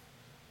 24.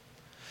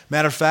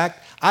 Matter of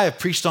fact, I have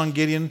preached on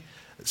Gideon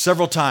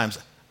several times.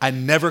 I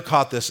never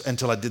caught this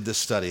until I did this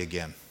study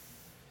again.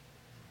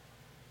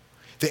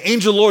 The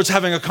angel of the Lord's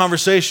having a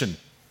conversation.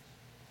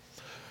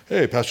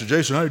 Hey, Pastor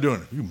Jason, how you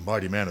doing? You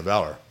mighty man of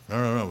valor.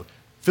 No.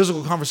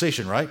 Physical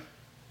conversation, right?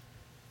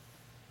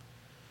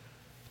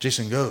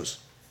 Jason goes,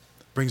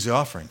 brings the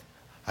offering.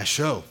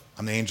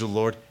 I'm the angel of the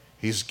Lord.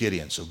 He's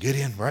Gideon. So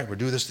Gideon, right, we're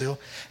doing this deal.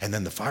 And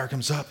then the fire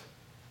comes up,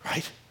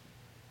 right?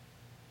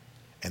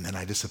 And then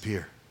I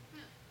disappear.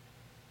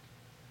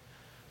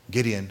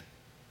 Gideon,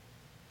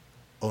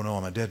 oh no,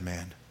 I'm a dead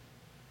man.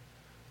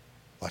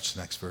 Watch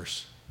the next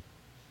verse.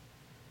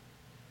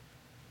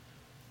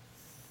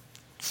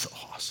 So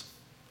awesome.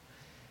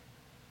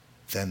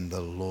 Then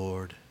the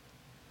Lord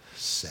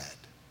said,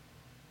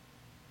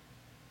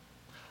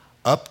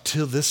 up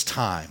till this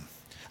time,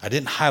 I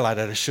didn't highlight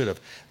it, I should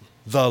have.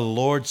 The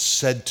Lord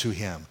said to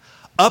him,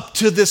 up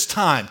to this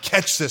time,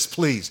 catch this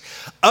please,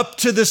 up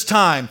to this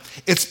time,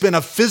 it's been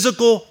a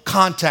physical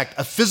contact,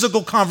 a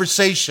physical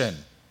conversation.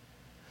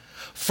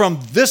 From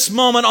this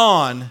moment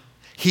on,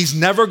 he's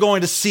never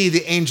going to see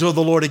the angel of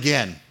the Lord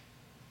again.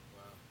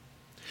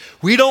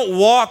 We don't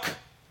walk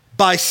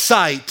by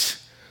sight,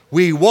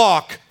 we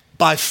walk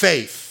by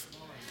faith.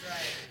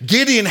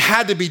 Gideon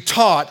had to be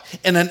taught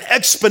in an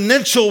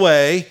exponential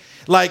way,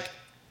 like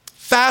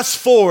fast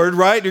forward,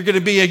 right? You're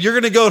going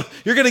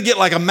to get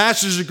like a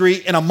master's degree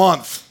in a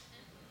month.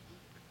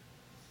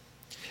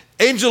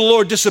 Angel of the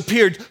Lord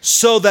disappeared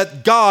so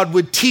that God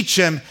would teach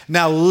him,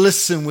 now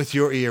listen with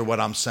your ear what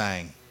I'm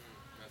saying.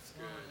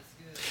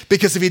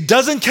 Because if he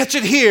doesn't catch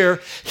it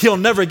here, he'll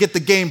never get the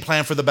game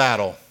plan for the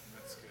battle.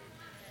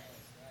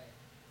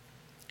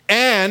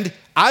 And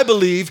I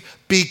believe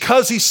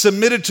because he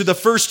submitted to the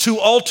first two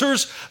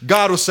altars,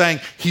 God was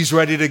saying, he's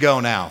ready to go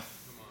now.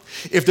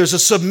 If there's a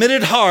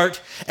submitted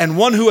heart and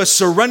one who has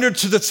surrendered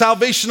to the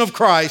salvation of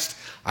Christ,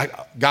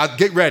 God,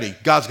 get ready.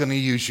 God's going to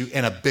use you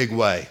in a big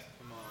way.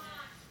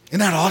 Isn't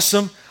that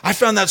awesome? I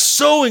found that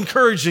so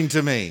encouraging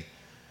to me.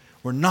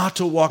 We're not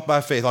to walk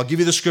by faith. I'll give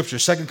you the scripture,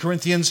 2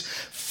 Corinthians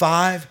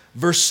 5,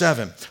 verse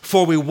 7.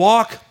 For we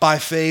walk by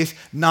faith,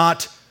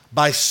 not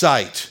by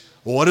sight.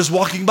 Well, what is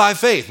walking by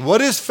faith?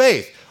 What is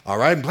faith? All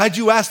right, I'm glad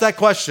you asked that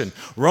question.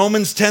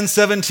 Romans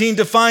 10:17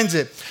 defines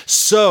it.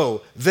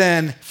 So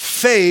then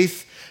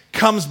faith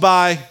comes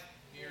by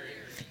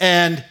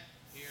and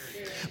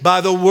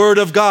by the word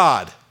of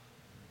God.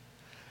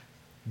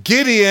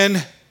 Gideon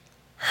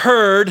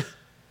heard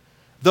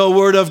the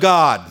word of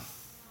God.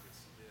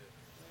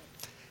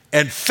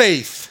 And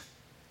faith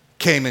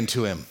came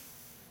into him.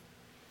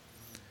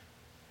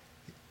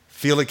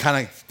 Feel it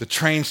kind of, the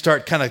train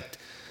start kind of,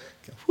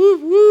 woo,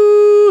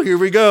 woo, here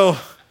we go.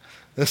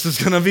 This is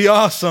going to be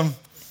awesome.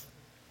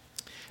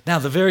 Now,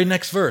 the very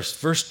next verse,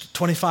 verse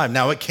 25.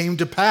 Now it came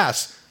to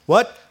pass,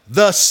 what?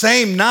 The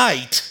same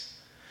night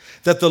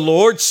that the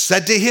Lord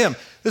said to him.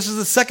 This is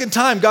the second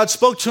time God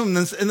spoke to him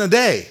in the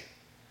day.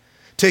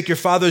 Take your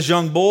father's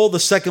young bull, the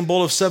second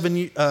bull of 7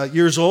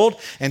 years old,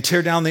 and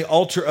tear down the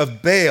altar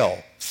of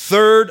Baal.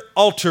 Third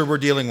altar we're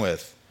dealing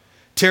with.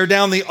 Tear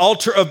down the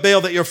altar of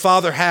Baal that your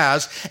father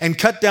has and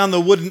cut down the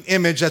wooden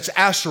image, that's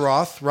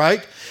Asheroth,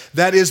 right?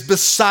 That is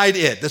beside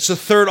it. That's the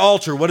third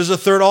altar. What is the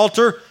third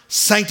altar?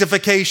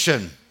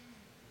 Sanctification.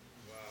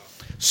 Wow.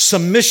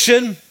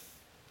 Submission,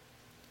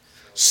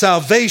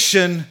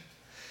 salvation,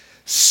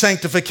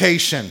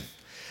 sanctification.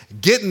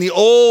 Getting the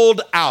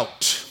old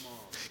out.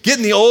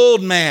 Getting the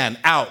old man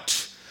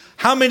out.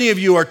 How many of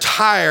you are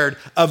tired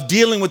of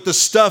dealing with the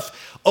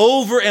stuff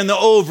over and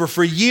over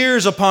for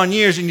years upon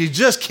years, and you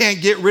just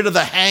can't get rid of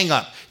the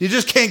hang-up? You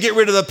just can't get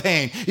rid of the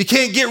pain. You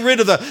can't get rid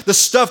of the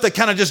stuff that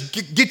kind of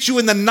just gets you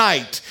in the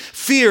night.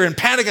 Fear and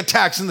panic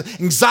attacks and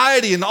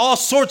anxiety and all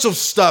sorts of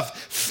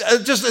stuff.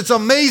 It's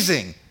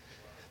amazing.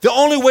 The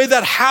only way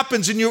that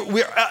happens, and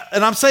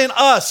I'm saying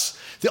us,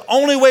 the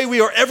only way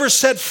we are ever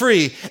set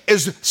free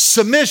is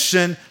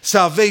submission,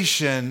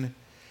 salvation,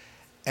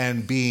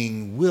 and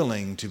being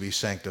willing to be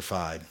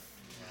sanctified.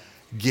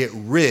 Get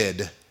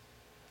rid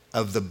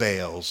of the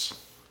Baals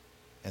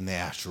and the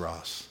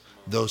Asheroths,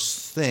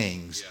 those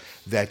things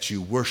that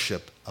you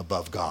worship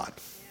above God.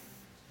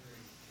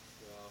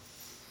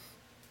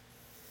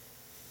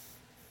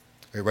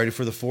 Are you ready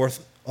for the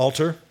fourth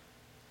altar?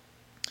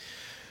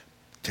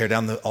 Tear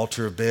down the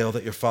altar of Baal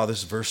that your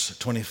father's, verse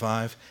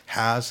 25,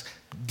 has.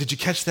 Did you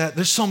catch that?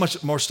 There's so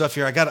much more stuff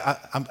here.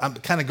 I'm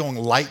kind of going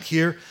light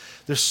here.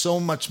 There's so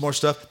much more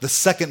stuff. The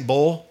second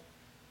bowl.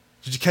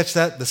 Did you catch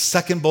that? The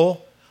second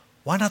bowl.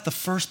 Why not the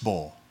first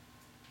bowl?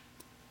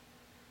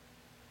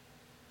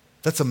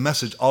 That's a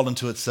message all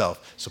into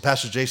itself. So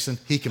Pastor Jason,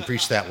 he can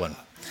preach that one.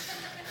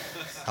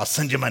 I'll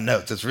send you my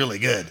notes. It's really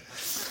good.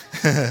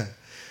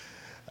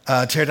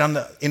 Tear down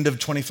the end of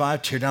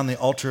 25. Tear down the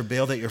altar of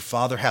Baal that your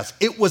father has.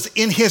 It was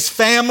in his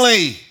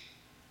family.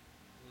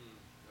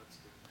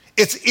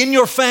 It's in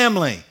your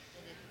family.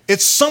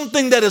 It's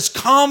something that is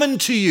common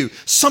to you,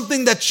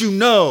 something that you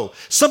know,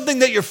 something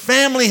that your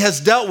family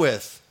has dealt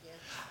with.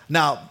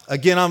 Now,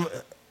 again, I'm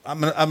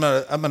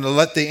going to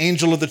let the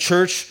angel of the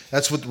church,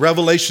 that's what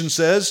Revelation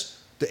says.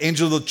 The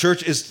angel of the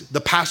church is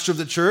the pastor of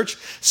the church,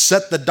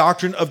 set the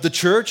doctrine of the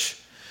church.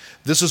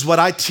 This is what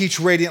I teach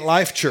Radiant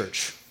Life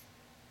Church.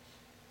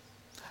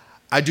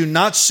 I do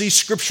not see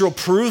scriptural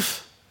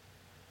proof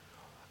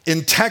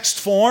in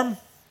text form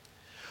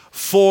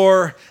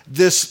for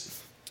this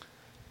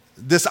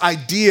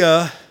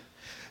idea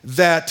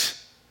that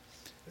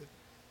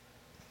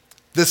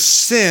the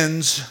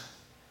sins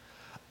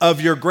of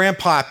your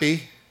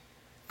grandpappy,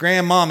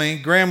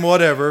 grandmommy, grand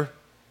whatever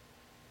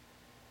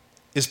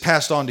is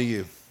passed on to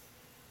you.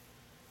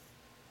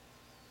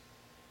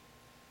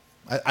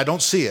 I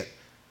don't see it.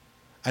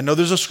 I know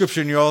there's a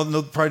scripture, and you all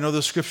probably know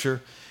the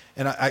scripture,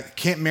 and I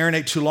can't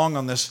marinate too long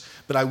on this,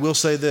 but I will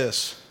say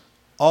this.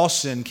 All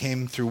sin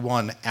came through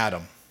one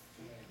Adam.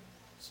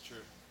 It's true.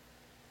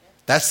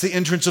 That's the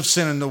entrance of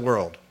sin in the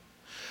world.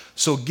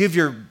 So give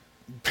your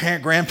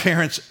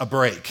grandparents a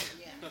break.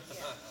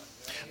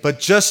 But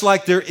just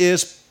like there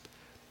is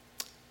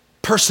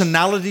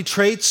personality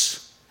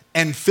traits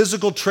and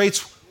physical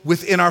traits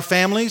within our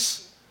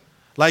families,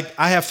 like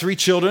I have 3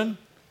 children.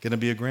 Going to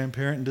be a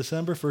grandparent in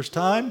December, first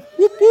time.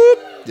 Whoop, whoop.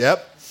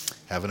 Yep.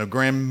 Having a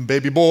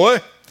grandbaby boy.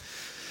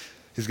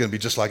 He's going to be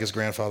just like his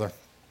grandfather.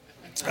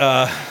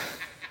 They're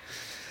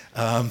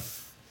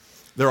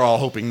all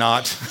hoping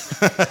not.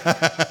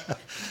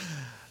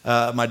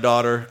 My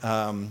daughter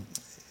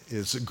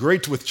is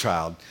great with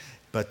child,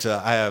 but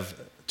I have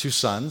 2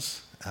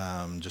 sons,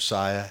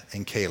 Josiah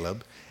and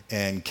Caleb,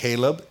 and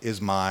Caleb is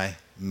my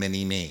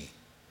mini-me.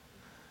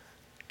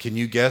 Can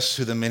you guess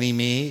who the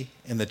mini-me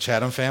in the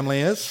Chatham family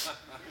is?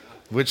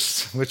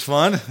 Which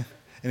one?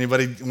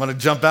 Anybody want to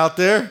jump out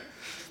there?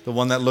 The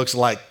one that looks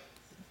like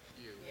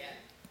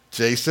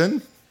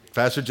Jason,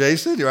 Pastor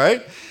Jason,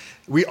 right?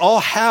 We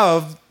all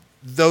have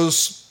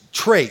those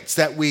traits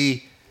that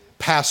we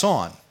pass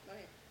on.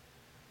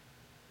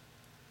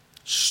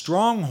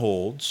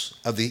 Strongholds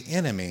of the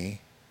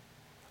enemy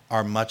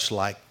are much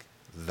like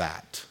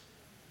that.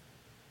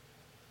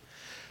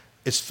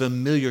 It's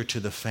familiar to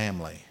the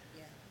family.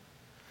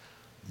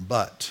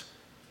 But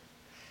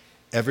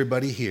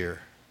everybody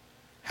here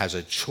has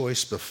a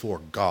choice before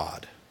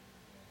God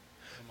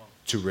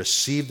to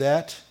receive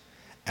that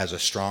as a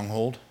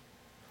stronghold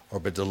or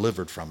be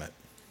delivered from it.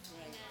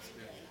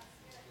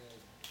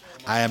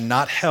 I am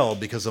not held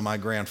because of my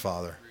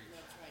grandfather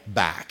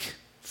back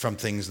from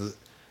things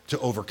to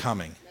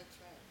overcoming.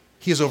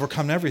 He has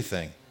overcome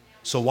everything.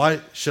 So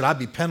why should I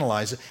be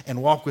penalized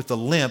and walk with a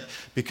limp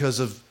because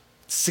of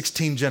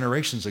 16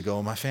 generations ago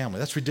in my family?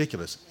 That's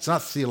ridiculous. It's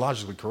not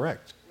theologically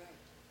correct.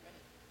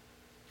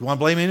 You want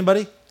to blame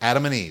anybody?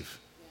 Adam and Eve.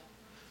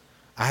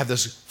 I have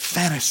this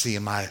fantasy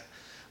in my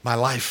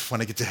life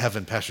when I get to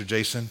heaven, Pastor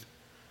Jason.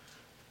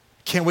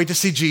 Can't wait to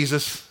see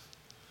Jesus.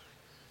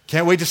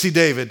 Can't wait to see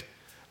David.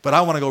 But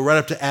I want to go right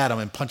up to Adam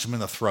and punch him in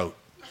the throat.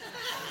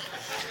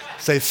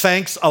 Say,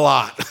 thanks a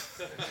lot.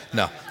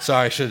 No,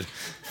 sorry, I should.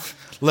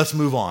 Let's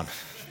move on.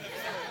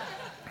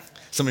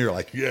 Some of you are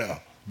like, yeah,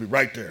 be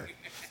right there.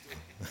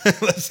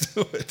 Let's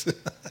do it.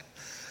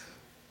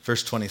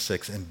 Verse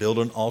 26, and build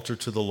an altar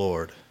to the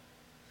Lord,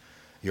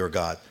 your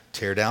God.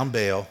 Tear down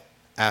Baal,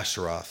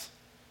 Ashtaroth,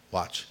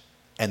 watch,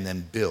 and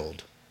then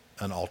build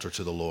an altar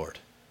to the Lord.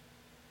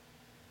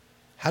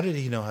 How did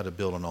he know how to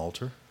build an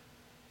altar?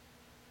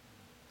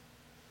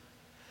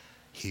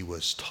 He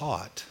was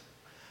taught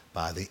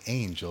by the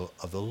angel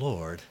of the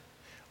Lord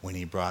when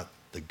he brought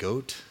the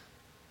goat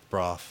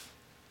broth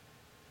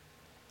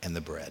and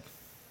the bread.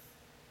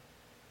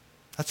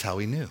 That's how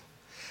he knew.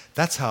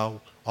 That's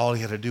how all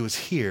he had to do was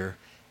hear,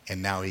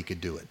 and now he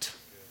could do it.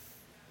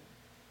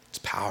 It's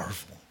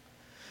powerful.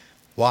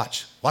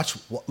 Watch,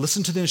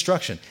 listen to the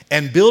instruction.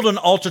 And build an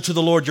altar to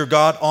the Lord your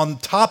God on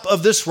top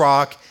of this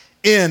rock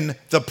in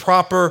the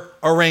proper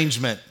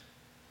arrangement.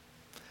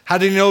 How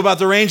did he know about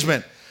the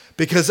arrangement?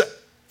 Because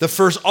the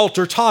first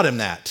altar taught him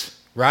that,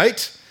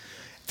 right?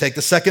 Take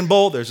the second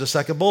bowl, there's the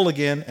second bowl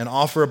again, and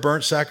offer a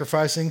burnt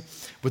sacrificing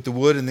with the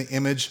wood and the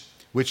image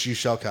which you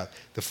shall cut.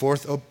 The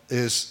fourth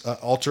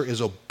altar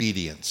is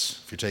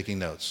obedience, if you're taking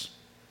notes.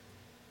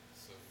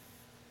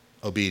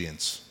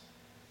 Obedience.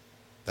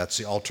 That's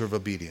the altar of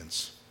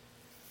obedience.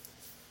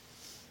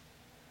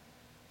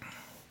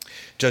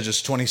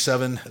 Judges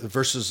 27,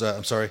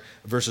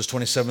 verses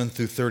 27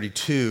 through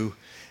 32,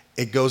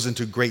 it goes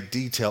into great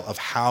detail of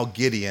how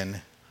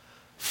Gideon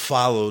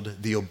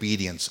followed the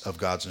obedience of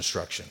God's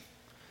instruction.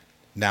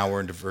 Now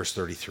we're into verse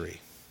 33.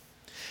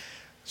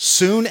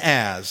 Soon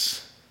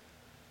as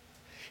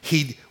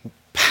he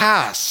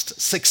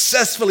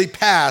successfully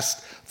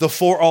passed the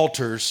 4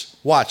 altars,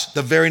 watch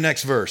the very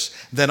next verse.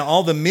 Then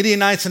all the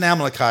Midianites and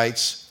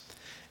Amalekites,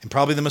 and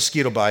probably the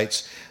mosquito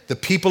bites, the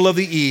people of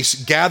the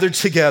east gathered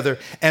together,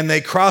 and they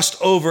crossed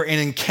over and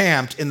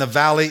encamped in the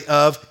valley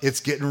of, it's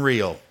getting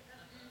real.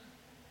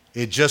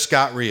 It just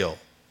got real.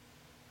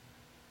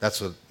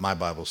 That's what my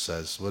Bible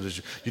says.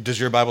 Does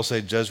your Bible say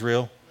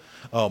Jezreel?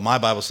 Oh, my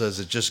Bible says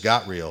it just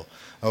got real.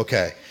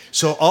 Okay.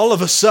 So all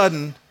of a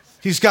sudden,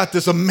 he's got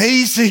this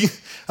amazing,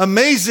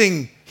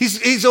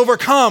 he's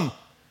overcome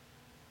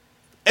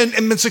and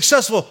been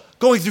successful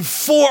going through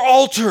 4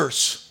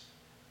 altars.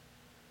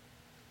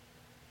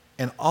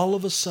 And all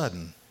of a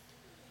sudden,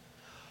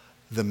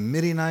 the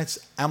Midianites,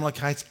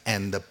 Amalekites,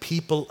 and the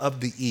people of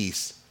the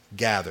east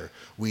gather.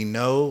 We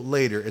know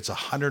later it's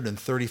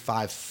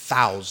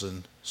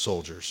 135,000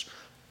 soldiers,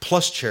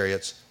 plus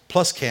chariots,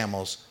 plus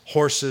camels,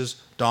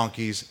 horses,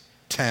 donkeys,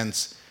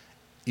 tents.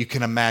 You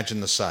can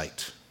imagine the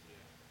sight.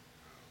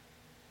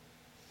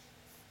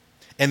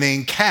 And they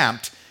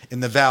encamped in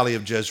the valley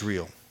of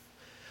Jezreel.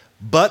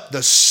 But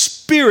the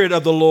Spirit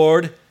of the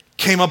Lord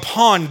came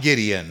upon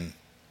Gideon,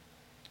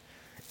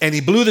 and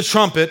he blew the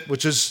trumpet,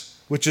 which is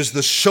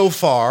the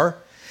shofar,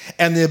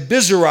 and the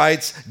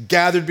Abiezrites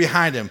gathered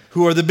behind him.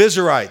 Who are the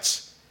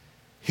Abiezrites?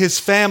 His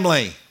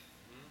family.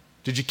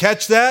 Did you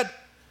catch that?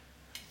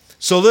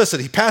 So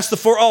listen, he passed the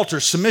 4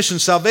 altars: submission,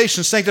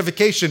 salvation,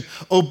 sanctification,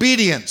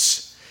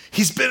 obedience.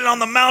 He's been on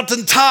the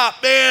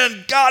mountaintop.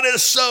 Man, God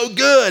is so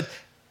good.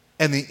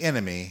 And the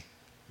enemy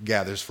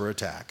gathers for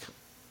attack.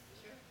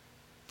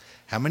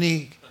 How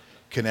many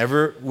can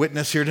ever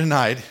witness here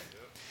tonight?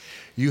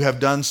 You have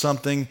done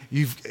something,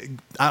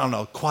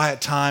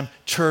 quiet time,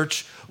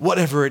 church,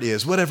 whatever it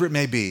is, whatever it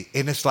may be.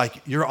 And it's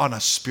like you're on a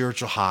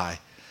spiritual high.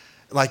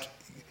 Like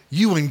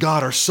you and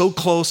God are so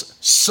close,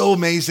 so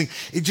amazing.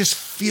 You just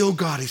feel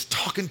God. He's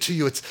talking to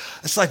you.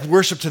 It's like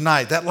worship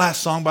tonight. That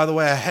last song, by the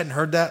way, I hadn't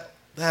heard that.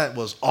 That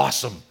was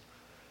awesome.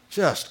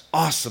 Just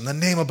awesome. The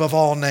name above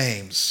all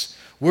names.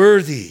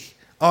 Worthy.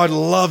 Oh, I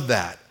love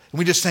that. And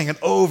we just sang it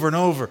over and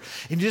over.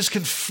 And you just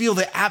can feel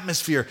the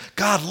atmosphere.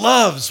 God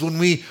loves when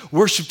we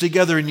worship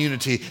together in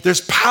unity.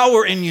 There's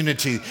power in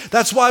unity.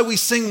 That's why we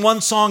sing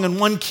one song in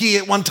one key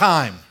at one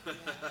time.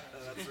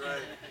 That's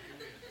right.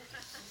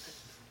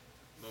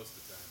 Most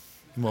of the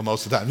time. Well,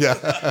 most of the time,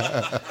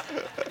 yeah.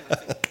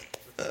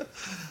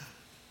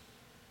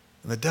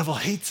 And the devil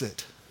hates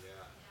it.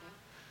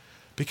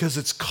 Because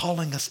it's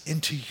calling us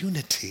into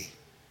unity.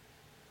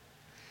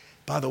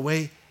 By the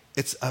way,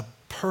 it's a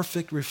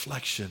perfect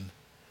reflection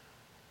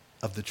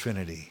of the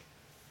Trinity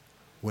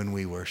when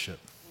we worship.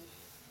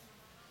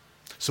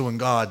 So when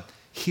God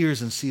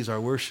hears and sees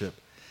our worship,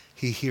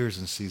 he hears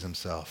and sees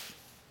himself.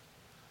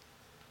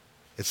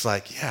 It's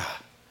like, yeah,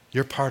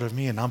 you're part of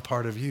me and I'm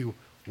part of you.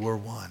 We're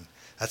one.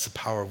 That's the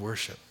power of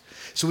worship.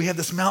 So we have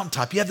this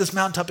mountaintop. You have this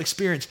mountaintop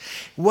experience.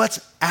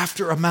 What's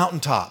after a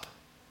mountaintop?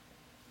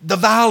 The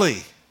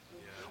valley.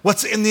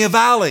 What's in the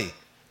valley?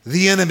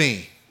 The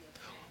enemy.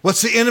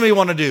 What's the enemy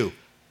want to do?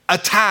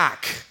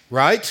 Attack,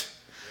 right?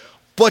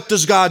 What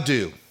does God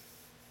do?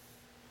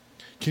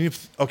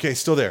 Okay,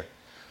 still there.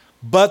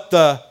 But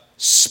the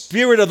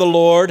Spirit of the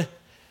Lord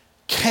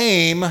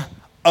came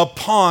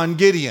upon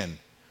Gideon.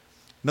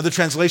 Another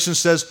translation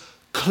says,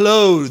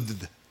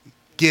 clothed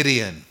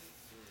Gideon.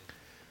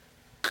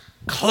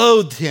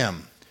 Clothed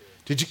him.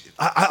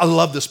 I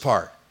love this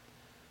part.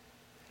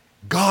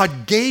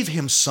 God gave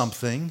him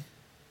something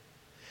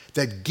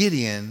that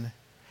Gideon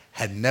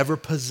had never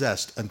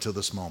possessed until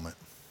this moment.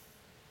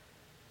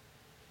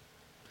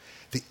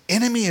 The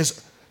enemy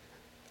is,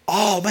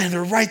 oh man,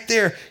 they're right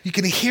there. You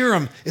can hear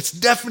them. It's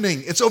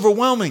deafening. It's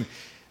overwhelming.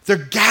 They're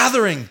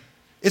gathering.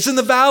 It's in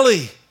the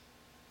valley.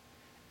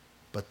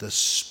 But the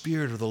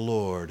Spirit of the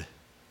Lord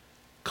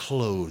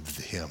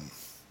clothed him.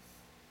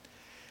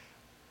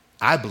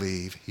 I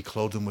believe he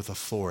clothed him with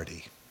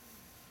authority.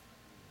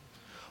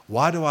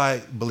 Why do I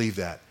believe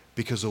that?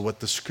 Because of what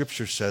the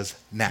scripture says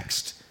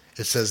next.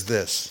 It says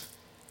this.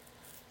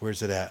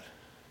 Where's it at?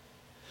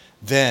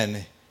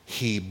 Then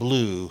he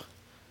blew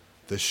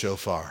the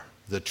shofar,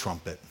 the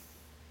trumpet.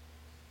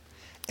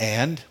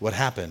 And what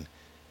happened?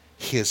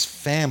 His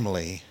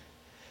family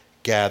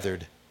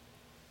gathered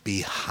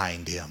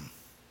behind him.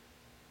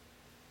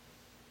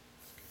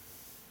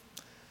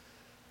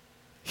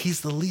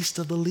 He's the least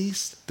of the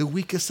least, the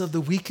weakest of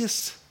the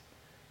weakest.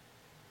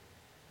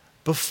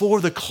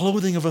 Before the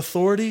clothing of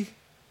authority,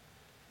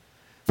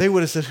 they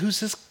would have said, who's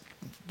this?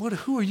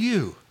 Who are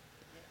you?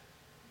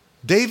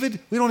 David,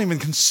 we don't even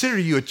consider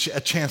you a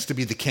chance to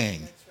be the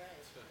king.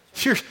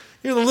 That's right.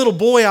 You're the little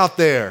boy out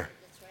there.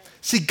 Right.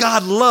 See,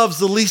 God loves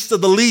the least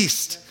of the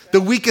least,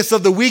 the weakest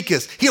of the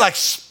weakest. He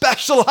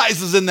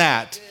specializes in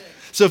that.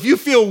 Good. So if you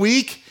feel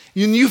weak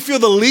and you feel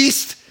the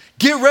least,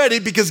 get ready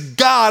because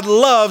God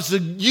loves to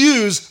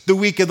use the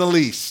weak and the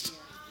least.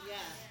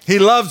 He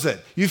loves it.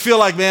 You feel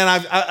like,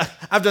 man,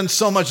 I've done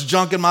so much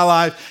junk in my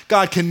life.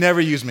 God can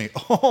never use me.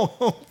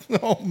 Oh,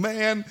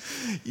 man,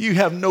 you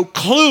have no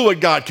clue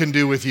what God can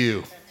do with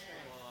you.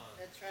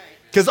 That's right.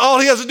 Because all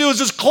he has to do is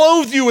just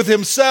clothe you with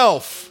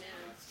himself.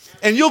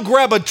 And you'll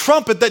grab a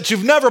trumpet that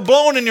you've never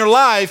blown in your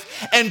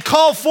life and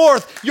call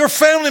forth your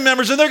family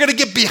members, and they're going to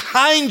get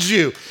behind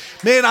you.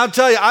 Man, I'll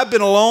tell you, I've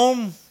been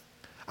alone.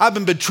 I've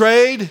been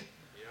betrayed.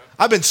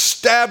 I've been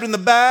stabbed in the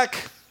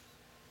back.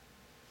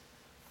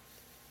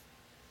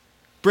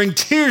 Bring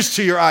tears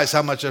to your eyes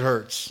how much it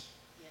hurts.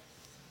 Yes.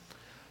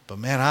 But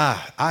man,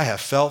 I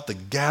have felt the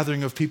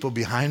gathering of people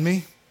behind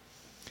me.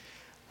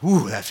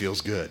 Whew, that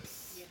feels good.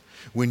 Yeah.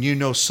 When you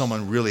know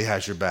someone really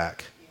has your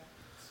back. Yeah.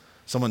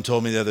 Someone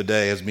told me the other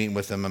day, I was meeting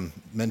with him and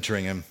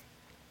mentoring him,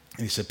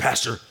 and he said,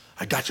 Pastor,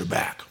 I got your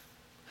back.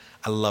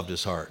 I loved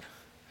his heart.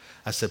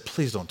 I said,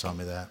 please don't tell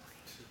me that.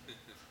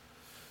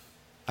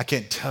 I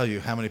can't tell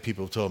you how many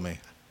people have told me,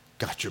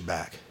 got your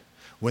back.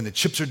 When the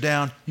chips are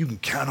down, you can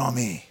count on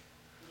me.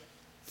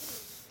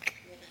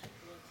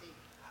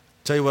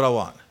 Tell you what I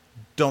want.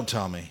 Don't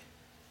tell me.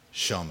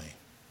 Show me.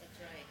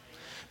 That's right.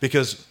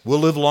 Because we'll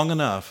live long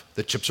enough,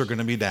 the chips are going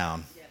to be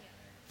down.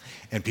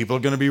 And people are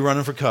going to be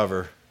running for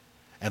cover.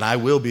 And I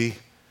will be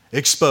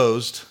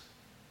exposed.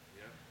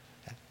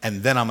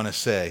 And then I'm going to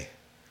say,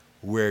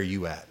 where are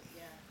you at?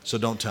 Yeah. So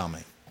don't tell me.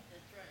 That's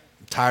right.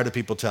 I'm tired of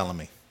people telling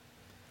me.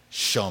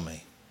 Show me.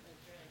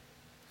 That's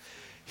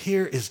right.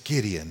 Here is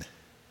Gideon,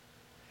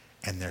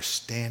 and they're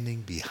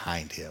standing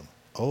behind him.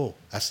 Oh,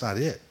 that's not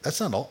it. That's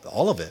not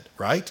all of it,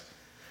 right?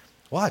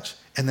 Watch.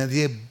 And then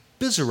the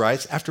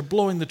Abiezrites, after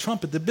blowing the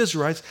trumpet, the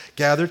Abiezrites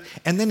gathered,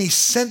 and then he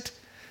sent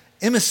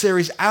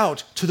emissaries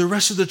out to the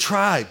rest of the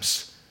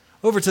tribes,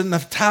 over to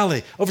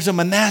Naphtali, over to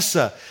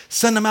Manasseh,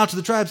 send them out to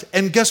the tribes.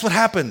 And guess what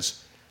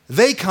happens?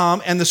 They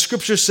come, and the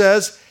scripture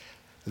says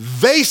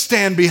they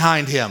stand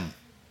behind him.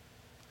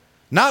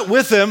 Not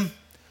with him,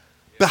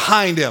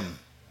 behind him.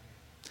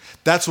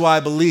 That's why I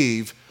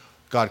believe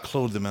God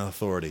clothed them in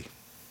authority.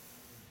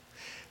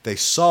 They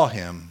saw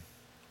him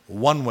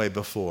one way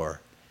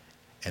before,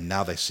 and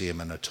now they see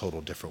him in a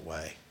total different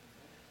way.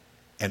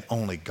 And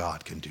only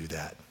God can do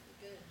that.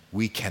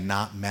 We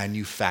cannot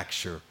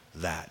manufacture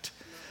that.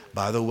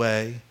 By the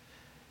way,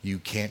 you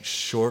can't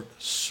short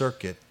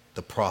circuit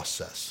the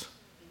process.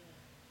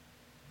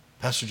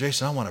 Pastor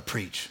Jason, I want to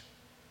preach.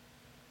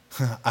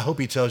 I hope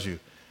he tells you,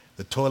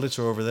 the toilets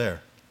are over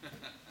there.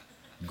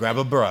 Grab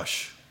a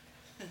brush.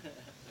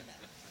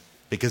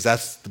 Because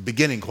that's the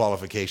beginning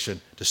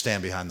qualification to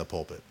stand behind the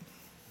pulpit.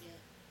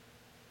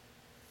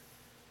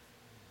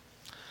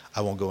 I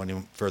won't go any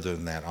further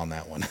than that on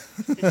that one.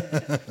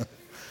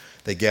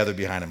 They gathered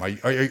behind him.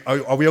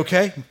 Are we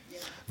okay? Yeah.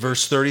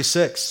 Verse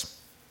 36.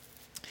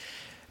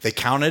 They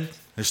counted,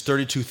 there's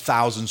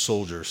 32,000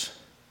 soldiers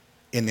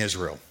in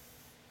Israel.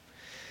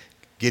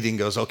 Gideon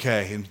goes,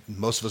 okay, and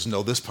most of us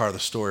know this part of the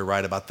story,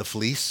 right, about the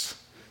fleece.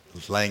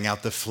 Laying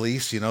out the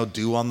fleece,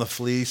 dew on the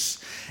fleece,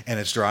 and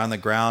it's dry on the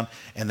ground,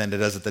 and then it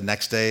does it the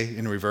next day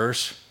in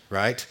reverse,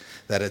 right?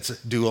 That it's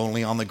dew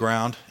only on the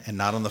ground and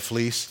not on the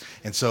fleece.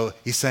 And so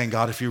he's saying,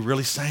 God, if you're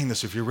really saying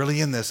this, if you're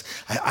really in this,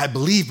 I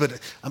believe, but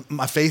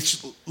my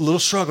faith's a little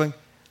struggling.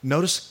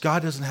 Notice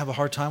God doesn't have a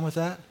hard time with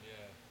that.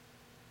 Yeah.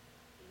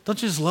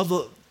 Don't you just love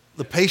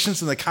the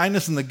patience and the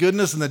kindness and the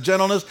goodness and the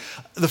gentleness,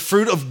 the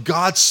fruit of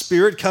God's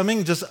Spirit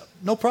coming? Just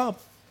no problem.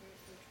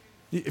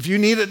 If you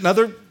need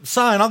another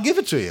sign, I'll give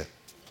it to you.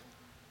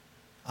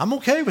 I'm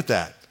okay with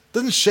that.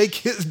 Doesn't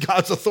shake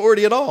God's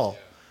authority at all.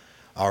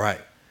 All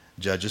right,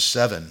 Judges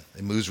 7.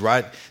 It moves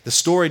right. The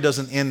story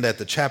doesn't end at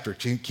the chapter.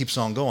 It keeps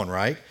on going,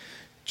 right?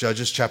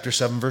 Judges chapter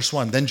 7, verse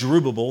 1. Then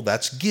Jerubbaal,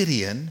 that's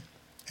Gideon,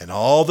 and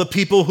all the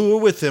people who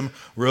were with him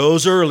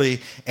rose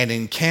early and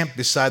encamped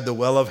beside the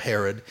well of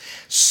Harod,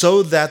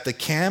 so that the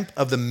camp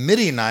of the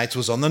Midianites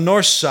was on the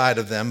north side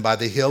of them by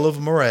the hill of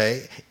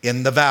Moreh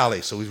in the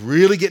valley. So he's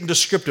really getting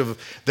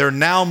descriptive. They're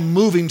now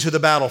moving to the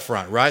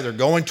battlefront, right? They're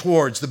going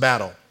towards the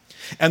battle.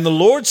 And the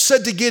Lord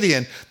said to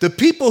Gideon, the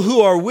people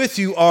who are with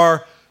you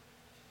are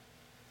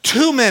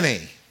too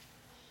many.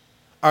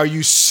 Are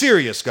you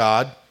serious,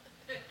 God?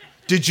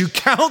 Did you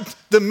count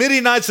the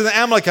Midianites and the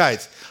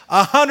Amalekites?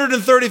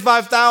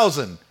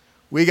 135,000.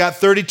 We got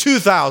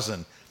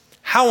 32,000.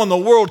 How in the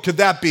world could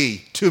that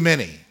be too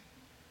many?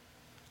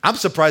 I'm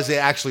surprised they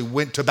actually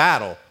went to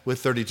battle with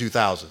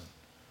 32,000.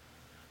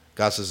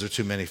 God says they're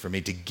too many for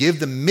me to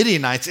give the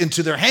Midianites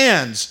into their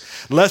hands,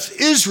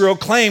 lest Israel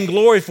claim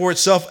glory for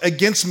itself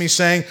against me,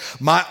 saying,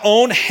 my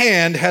own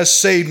hand has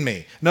saved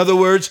me. In other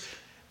words,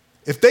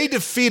 if they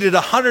defeated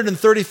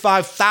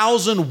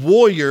 135,000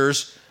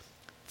 warriors,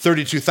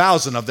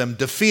 32,000 of them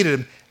defeated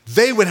him,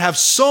 they would have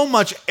so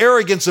much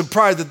arrogance and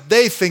pride that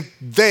they think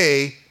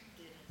they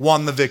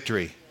won the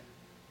victory.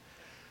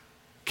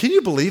 Can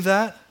you believe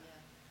that?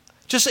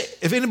 Just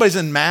if anybody's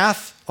in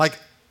math, like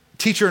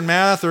teacher in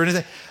math or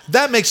anything,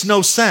 that makes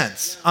no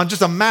sense on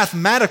just a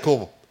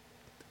mathematical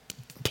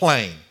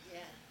plane.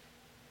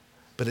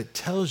 But it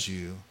tells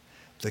you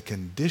the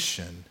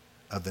condition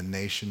of the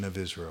nation of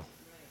Israel.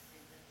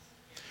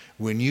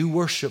 When you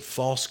worship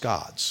false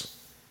gods,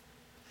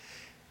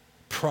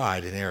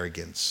 pride and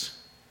arrogance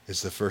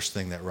is the first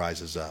thing that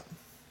rises up.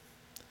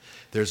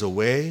 There's a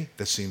way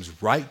that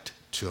seems right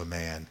to a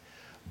man,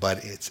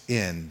 but its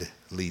end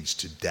leads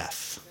to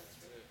death.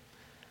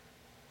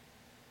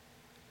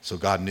 So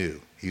God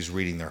knew. He's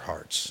reading their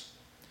hearts.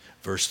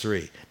 Verse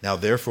 3, now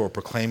therefore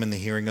proclaim in the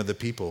hearing of the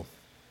people,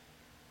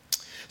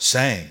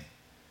 saying,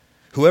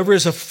 whoever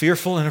is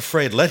fearful and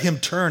afraid, let him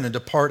turn and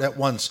depart at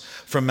once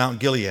from Mount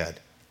Gilead.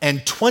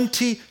 And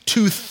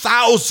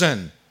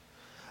 22,000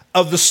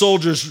 of the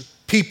soldiers'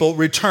 people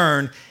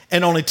returned,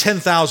 and only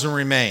 10,000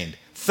 remained.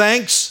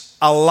 Thanks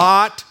a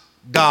lot,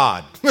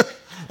 God.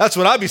 That's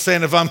what I'd be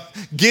saying if I'm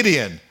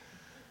Gideon.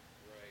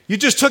 You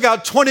just took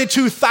out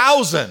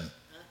 22,000.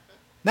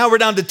 Now we're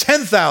down to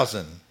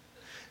 10,000.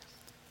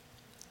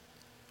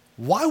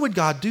 Why would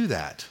God do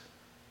that?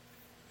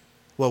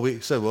 Well, we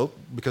said,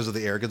 because of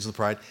the arrogance and the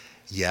pride.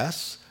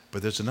 Yes,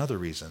 but there's another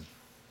reason.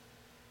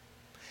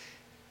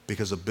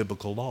 Because of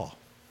biblical law.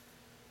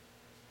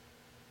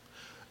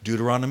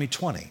 Deuteronomy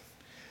 20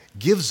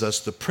 gives us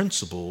the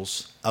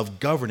principles of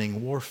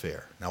governing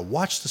warfare. Now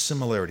watch the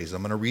similarities.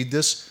 I'm going to read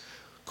this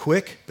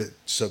quick,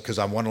 because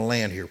I want to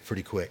land here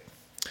pretty quick.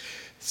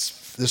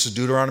 This is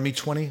Deuteronomy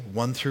 20,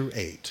 1 through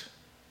 8.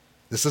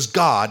 This is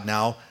God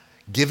now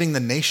giving the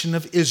nation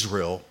of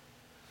Israel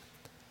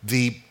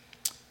the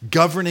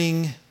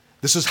governing,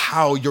 this is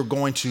how you're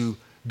going to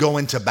go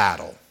into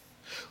battle.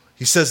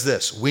 He says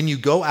this, when you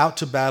go out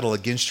to battle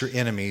against your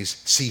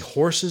enemies, see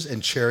horses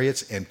and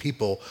chariots and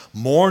people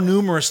more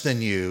numerous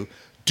than you,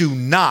 do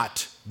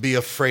not be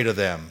afraid of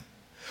them.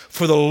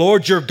 For the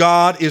Lord your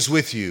God is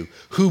with you,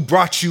 who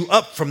brought you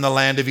up from the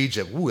land of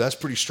Egypt. Ooh, that's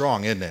pretty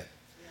strong, isn't it?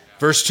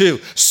 Verse 2,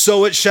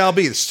 so it shall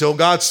be, still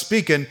God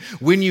speaking,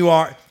 when you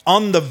are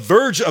on the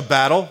verge of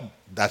battle,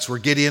 that's where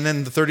Gideon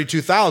and the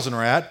 32,000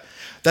 are at,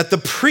 that the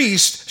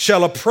priest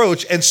shall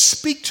approach and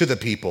speak to the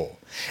people.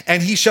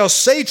 And he shall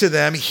say to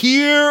them,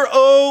 hear,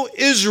 O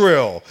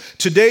Israel,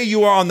 today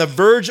you are on the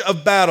verge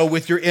of battle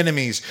with your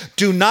enemies.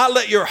 Do not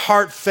let your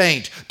heart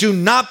faint. Do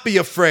not be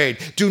afraid.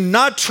 Do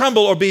not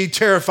tremble or be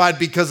terrified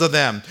because of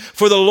them.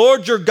 For the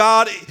Lord your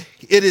God,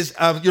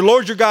 your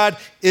Lord your God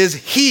is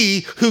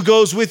he who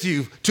goes with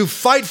you to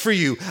fight for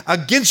you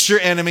against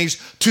your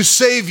enemies to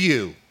save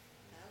you.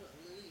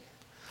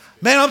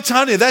 Man, I'm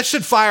telling you, that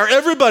should fire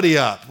everybody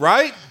up,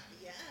 right?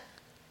 Yeah.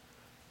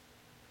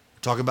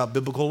 We're talking about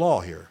biblical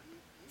law here.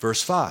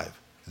 Verse 5,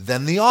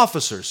 then the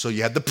officers, so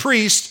you had the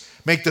priest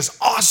make this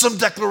awesome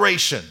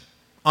declaration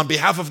on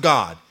behalf of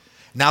God.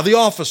 Now the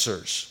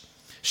officers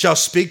shall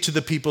speak to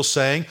the people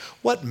saying,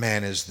 what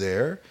man is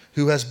there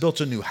who has built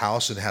a new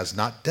house and has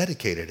not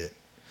dedicated it?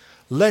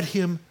 Let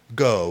him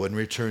go and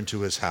return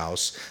to his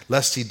house,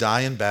 lest he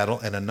die in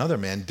battle and another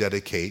man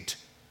dedicate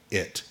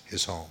it,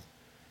 his home.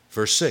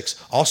 Verse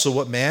 6, also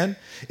what man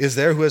is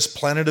there who has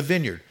planted a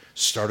vineyard,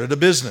 started a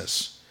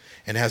business,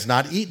 and has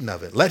not eaten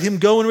of it? Let him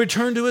go and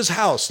return to his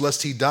house,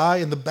 lest he die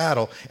in the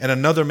battle, and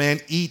another man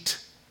eat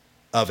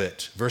of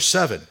it. Verse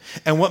 7,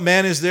 and what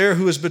man is there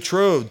who is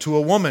betrothed to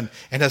a woman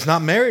and has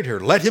not married her?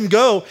 Let him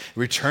go,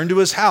 return to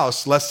his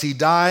house, lest he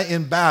die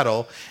in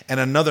battle, and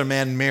another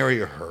man marry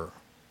her.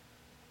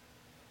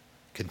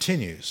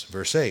 Continues,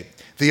 verse 8,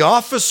 the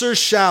officers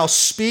shall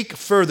speak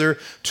further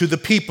to the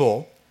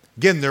people.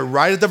 Again, they're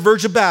right at the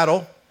verge of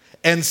battle,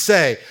 and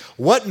say,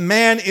 what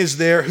man is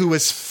there who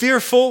is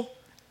fearful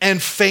and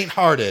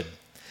faint-hearted?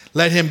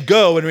 Let him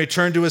go and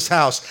return to his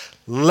house,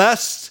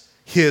 lest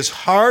his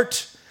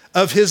heart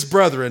of his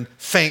brethren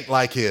faint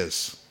like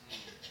his.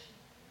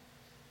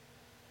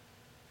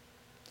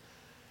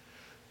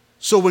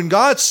 So when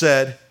God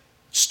said,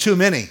 it's too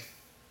many,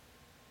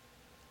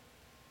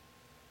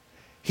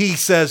 he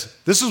says,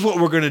 this is what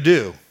we're going to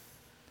do,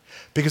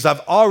 because I've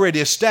already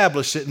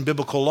established it in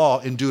biblical law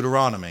in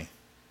Deuteronomy.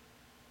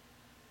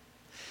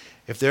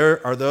 If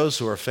there are those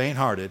who are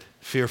faint-hearted,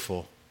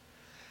 fearful,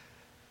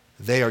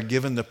 they are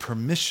given the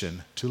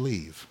permission to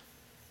leave.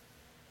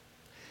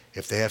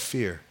 If they have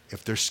fear,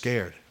 if they're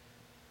scared,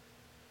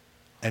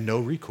 and no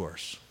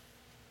recourse.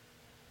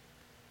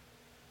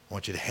 I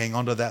want you to hang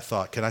on to that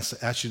thought. Can I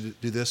ask you to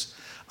do this?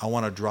 I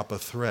want to drop a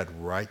thread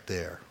right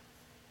there.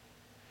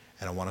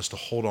 And I want us to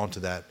hold on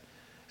to that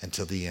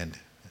until the end.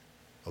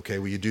 Okay,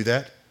 will you do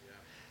that? Yeah.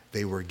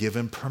 They were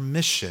given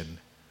permission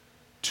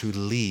to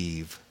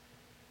leave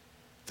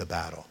the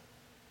battle.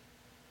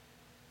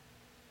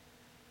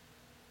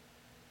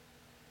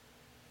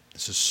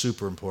 This is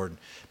super important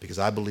because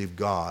I believe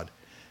God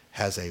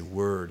has a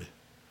word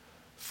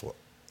for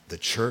the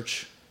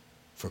church,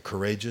 for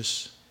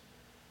Courageous,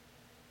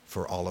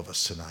 for all of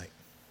us tonight.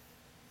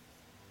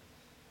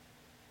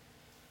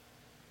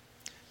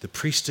 The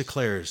priest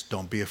declares,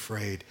 don't be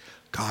afraid.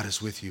 God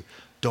is with you.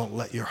 Don't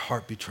let your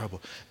heart be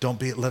troubled.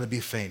 Let it be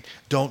faint.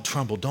 Don't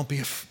tremble. Don't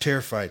be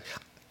terrified.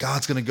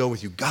 God's going to go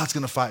with you. God's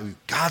going to fight with you.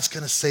 God's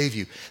going to save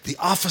you. The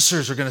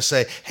officers are going to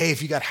say, hey,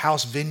 if you got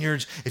house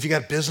vineyards, if you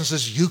got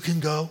businesses, you can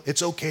go.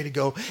 It's okay to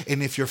go.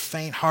 And if you're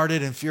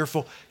faint-hearted and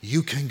fearful,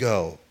 you can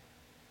go.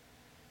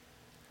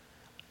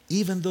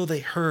 Even though they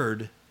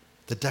heard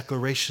the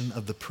declaration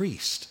of the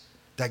priest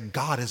that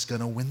God is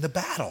going to win the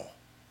battle.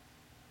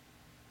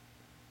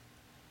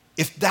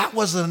 If that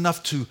wasn't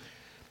enough to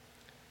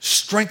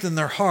strengthen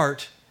their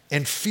heart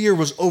and fear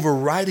was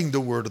overriding the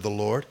word of the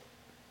Lord,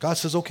 God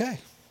says, okay,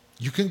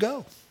 you can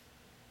go.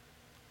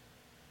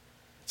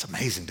 It's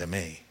amazing to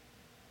me.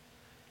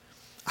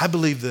 I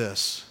believe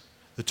this,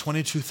 the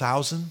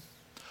 22,000,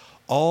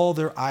 all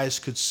their eyes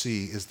could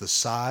see is the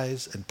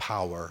size and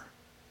power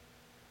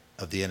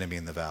of the enemy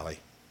in the valley.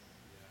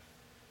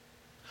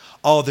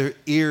 All their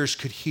ears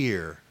could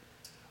hear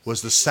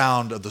was the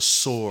sound of the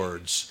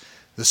swords,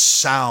 the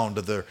sound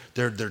of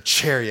their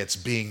chariots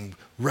being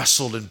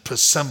wrestled and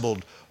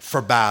assembled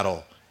for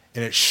battle,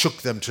 and it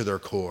shook them to their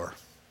core.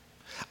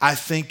 I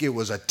think it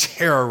was a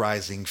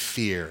terrorizing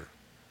fear,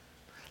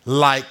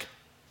 like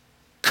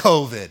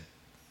COVID.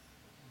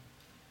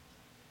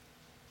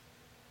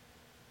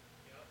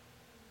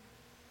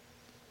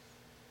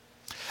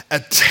 A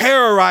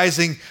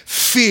terrorizing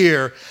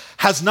fear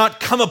has not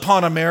come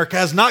upon America,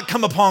 has not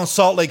come upon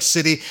Salt Lake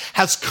City,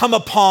 has come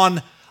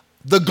upon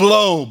the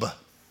globe.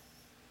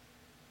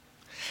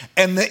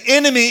 And the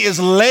enemy is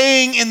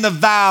laying in the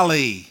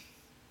valley.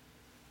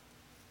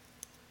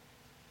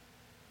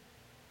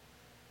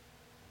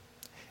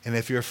 And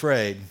if you're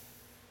afraid,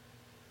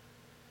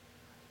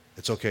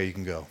 it's okay, you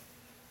can go.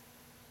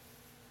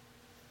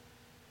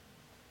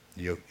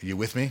 You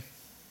with me?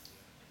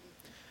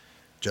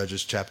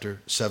 Judges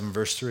chapter 7,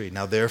 verse 3.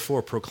 Now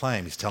therefore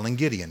proclaim, he's telling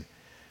Gideon,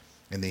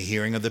 in the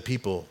hearing of the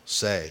people,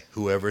 say,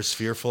 whoever is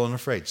fearful and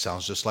afraid.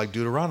 Sounds just like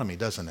Deuteronomy,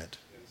 doesn't it?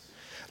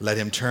 Let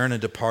him turn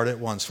and depart at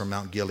once from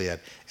Mount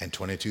Gilead. And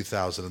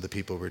 22,000 of the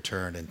people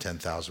returned, and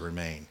 10,000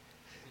 remained.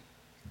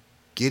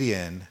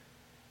 Gideon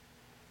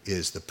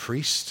is the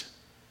priest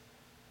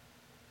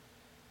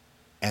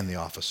and the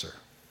officer.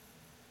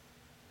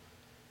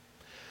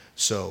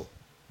 So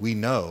we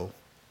know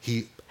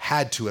he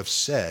had to have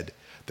said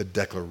the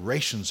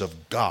declarations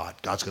of God.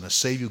 God's going to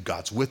save you.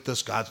 God's with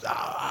us. God's,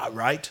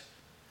 right?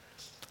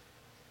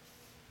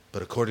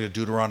 But according to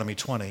Deuteronomy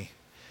 20,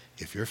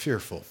 if you're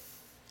fearful,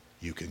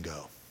 you can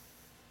go.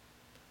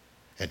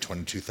 And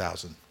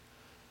 22,000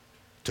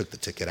 took the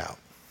ticket out.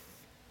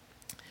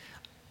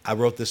 I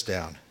wrote this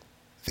down.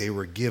 They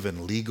were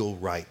given legal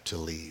right to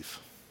leave.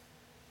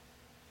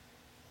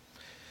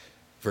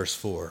 Verse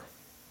 4.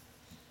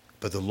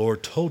 But the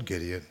Lord told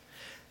Gideon,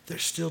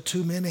 there's still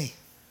too many.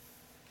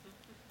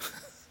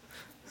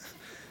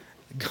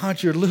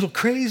 God, you're a little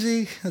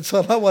crazy. That's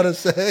all I want to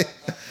say.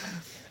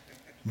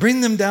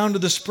 Bring them down to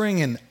the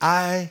spring and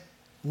I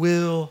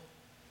will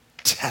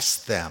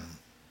test them.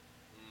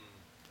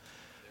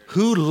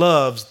 Who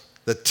loves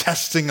the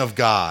testing of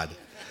God?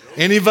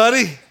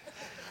 Anybody?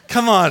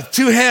 Come on,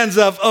 2 hands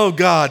up. Oh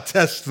God,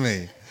 test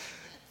me.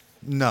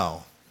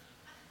 No.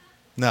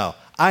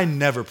 I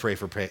never pray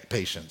for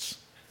patience.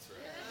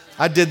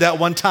 I did that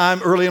one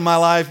time early in my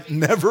life.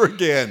 Never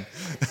again.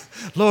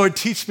 Lord,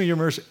 teach me your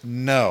mercy.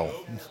 No.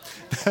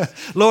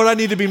 Lord, I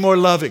need to be more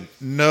loving.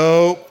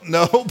 Nope.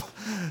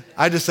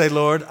 I just say,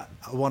 Lord,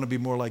 I want to be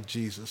more like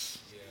Jesus.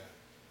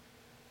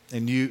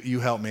 And you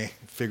help me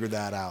figure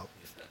that out.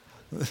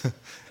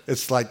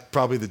 It's like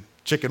probably the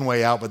chicken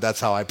way out, but that's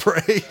how I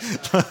pray.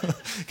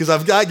 Because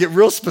I've got to get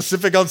real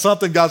specific on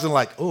something. God's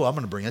like, oh, I'm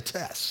going to bring a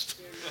test.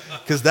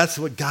 Because that's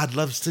what God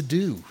loves to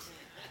do.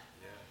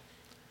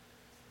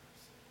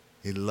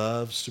 He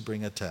loves to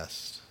bring a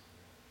test.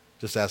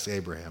 Just ask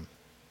Abraham.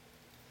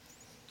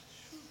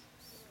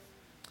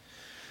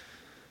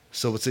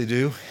 So what's he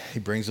do? He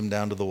brings him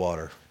down to the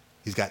water.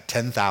 He's got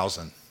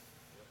 10,000.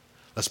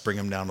 Let's bring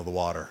him down to the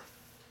water,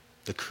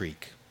 the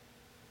creek.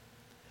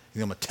 I'm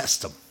going to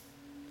test them.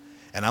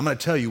 And I'm going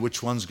to tell you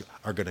which ones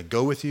are going to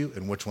go with you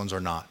and which ones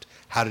are not.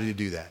 How did he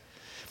do that?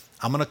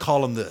 I'm going to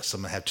call them this.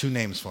 I'm going to have 2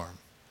 names for them.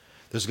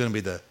 There's going to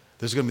be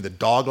the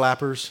dog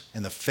lappers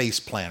and the face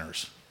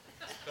planters.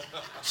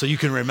 So you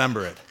can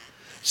remember it.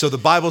 So the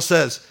Bible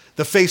says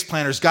the face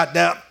planters got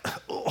down.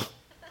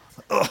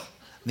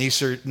 Knee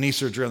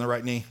surgery on the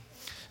right knee.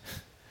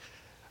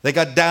 They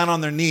got down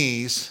on their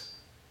knees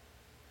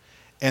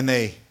and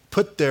they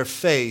put their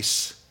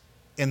face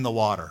in the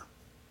water.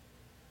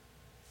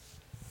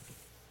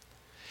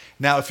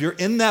 Now, if you're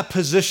in that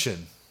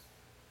position,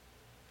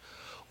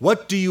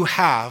 what do you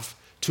have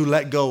to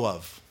let go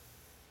of?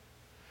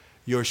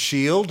 Your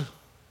shield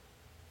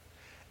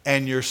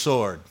and your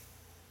sword.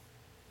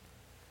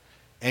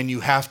 And you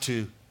have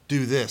to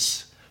do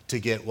this to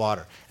get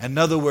water. In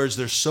other words,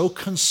 they're so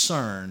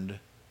concerned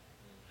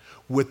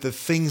with the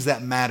things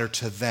that matter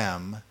to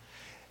them,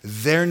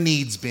 their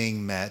needs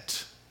being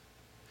met,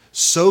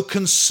 so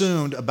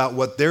consumed about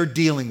what they're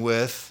dealing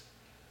with,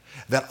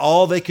 that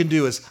all they can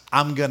do is,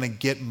 I'm going to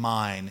get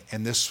mine,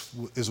 and this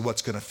is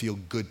what's going to feel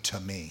good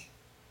to me.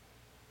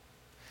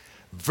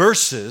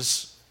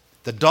 Versus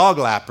the dog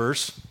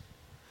lappers,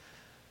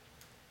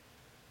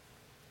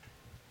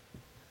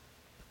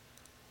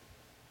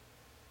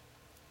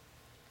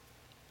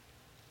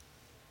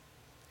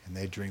 and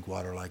they drink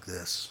water like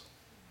this.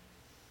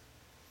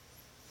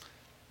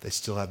 They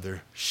still have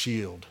their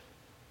shield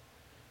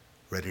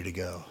ready to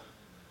go.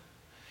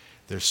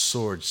 Their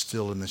sword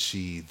still in the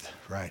sheath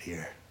right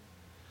here.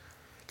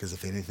 Because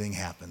if anything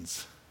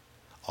happens,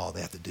 all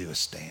they have to do is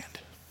stand.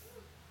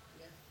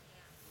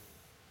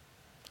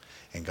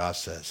 And God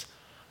says,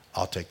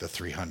 I'll take the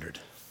 300.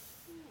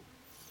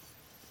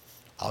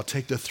 I'll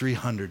take the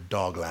 300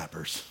 dog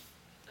lappers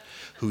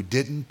who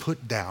didn't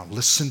put down.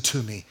 Listen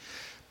to me.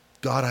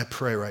 God, I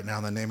pray right now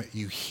in the name of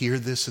you, hear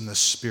this in the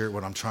spirit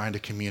what I'm trying to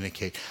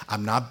communicate.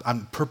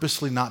 I'm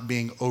purposely not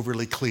being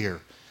overly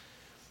clear.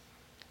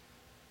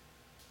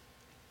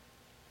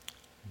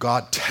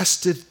 God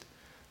tested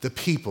the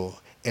people,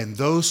 and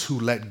those who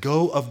let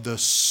go of the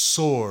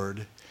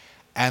sword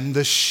and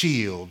the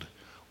shield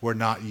were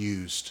not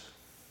used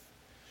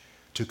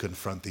to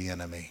confront the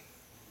enemy.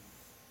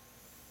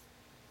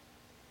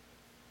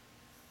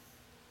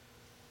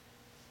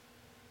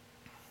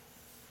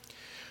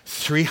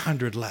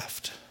 $300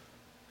 left.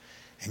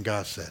 And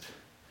God said,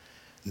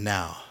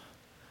 now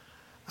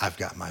I've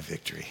got my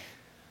victory.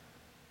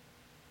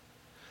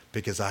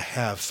 Because I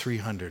have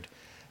 300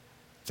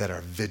 that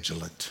are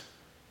vigilant.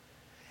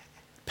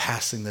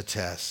 Passing the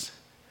test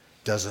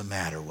doesn't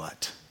matter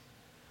what.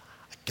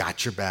 I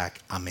got your back.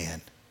 I'm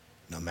in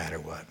no matter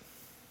what.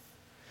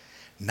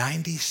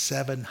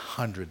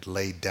 9,700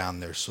 laid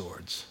down their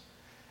swords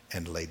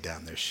and laid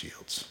down their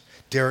shields.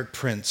 Derek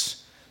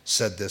Prince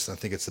said this, and I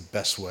think it's the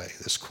best way,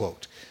 this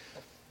quote.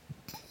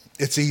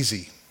 It's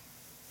easy,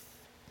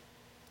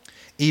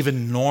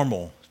 even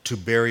normal, to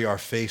bury our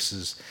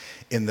faces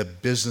in the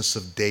business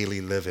of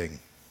daily living,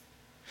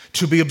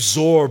 to be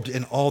absorbed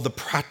in all the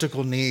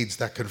practical needs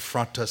that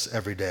confront us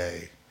every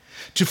day,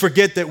 to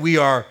forget that we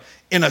are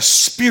in a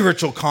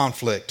spiritual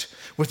conflict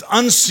with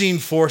unseen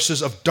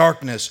forces of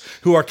darkness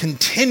who are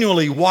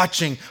continually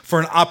watching for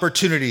an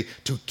opportunity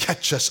to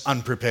catch us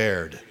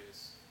unprepared.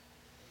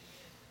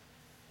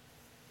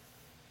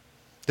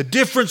 The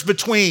difference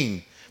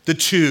between the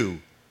two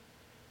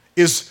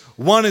is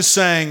one is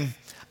saying,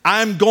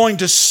 I'm going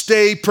to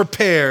stay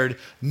prepared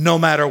no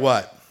matter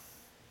what.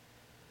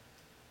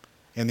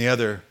 And the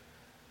other,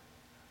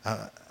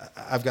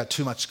 I've got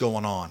too much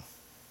going on.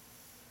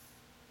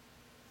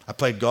 I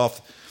played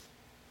golf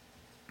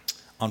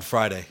on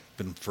Friday.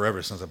 Been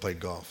forever since I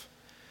played golf.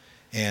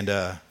 And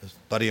a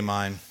buddy of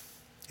mine,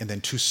 and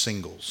then two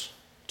singles,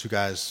 two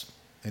guys,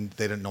 and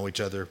they didn't know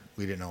each other.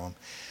 We didn't know them.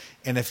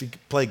 And if you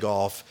play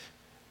golf,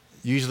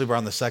 usually we're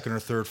on the second or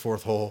third,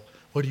 fourth hole.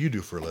 What do you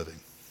do for a living?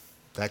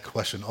 That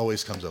question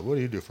always comes up. What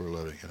do you do for a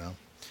living, you know?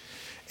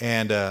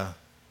 And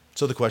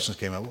so the questions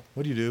came up.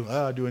 What do you do?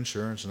 Oh, I do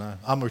insurance, and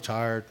I'm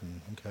retired.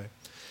 And, okay.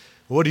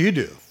 Well, what do you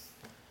do?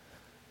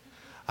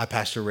 I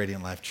pastor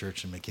Radiant Life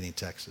Church in McKinney,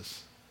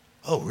 Texas.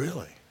 Oh,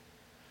 really?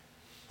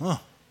 Huh.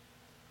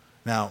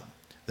 Now,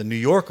 the New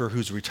Yorker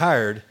who's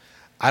retired,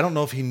 I don't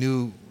know if he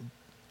knew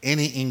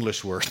any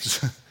English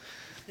words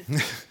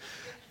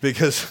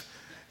because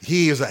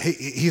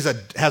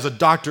has a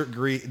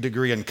doctorate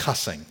degree in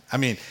cussing. I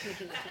mean,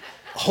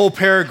 whole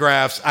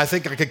paragraphs, I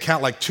think I could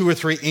count like 2 or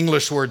 3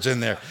 English words in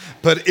there,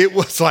 but it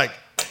was like,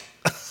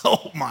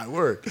 oh my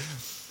word.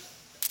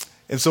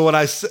 And so when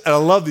I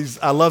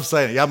love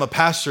saying it. Yeah, I'm a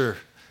pastor,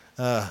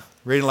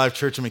 Radiant Life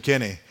Church in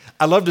McKinney.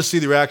 I love to see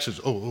the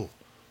reactions. Oh,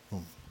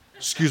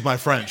 excuse my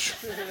French,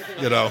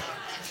 you know.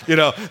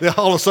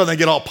 All of a sudden they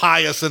get all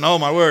pious and oh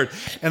my word.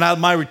 And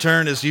my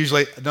return is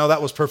usually, no,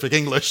 that was perfect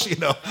English, you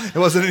know.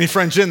 There wasn't any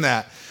French in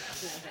that.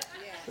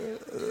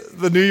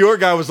 The New York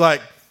guy was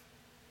like,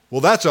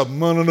 well, that's a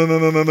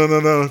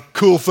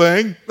cool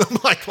thing. I'm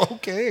like,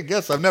 okay, I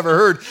guess I've never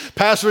heard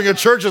pastoring a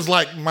church is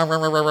like,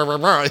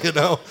 you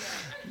know.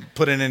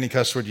 Put in any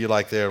cuss word you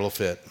like there, it'll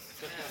fit.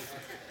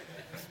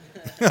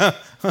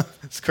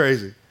 It's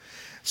crazy.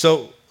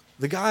 So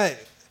the guy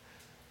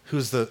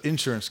who's the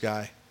insurance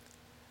guy,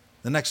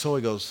 the next hole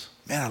he goes,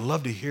 man, I'd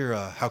love to hear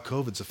how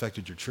COVID's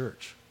affected your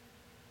church.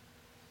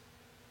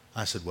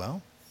 I said,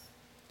 well,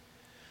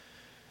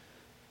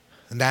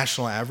 the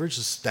national average,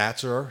 the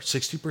stats are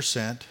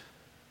 60%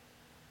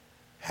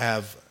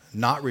 have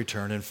not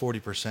returned and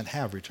 40%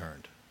 have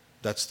returned.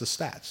 That's the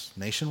stats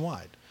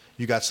nationwide.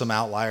 You got some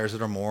outliers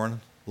that are more and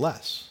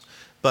less.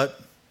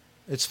 But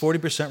it's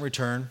 40%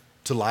 return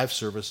to live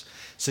service,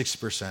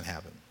 60%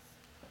 haven't.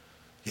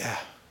 Yeah.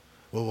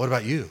 Well, what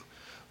about you?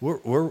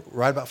 We're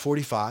right about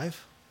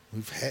 45.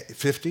 We've hit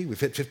 50. We've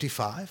hit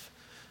 55.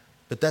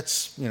 But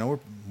that's,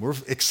 we're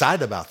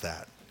excited about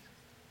that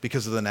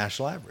because of the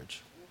national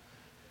average.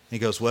 He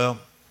goes, well,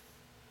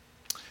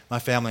 my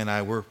family and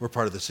I, we're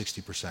part of the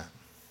 60%.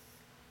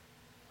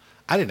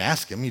 I didn't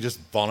ask him. He just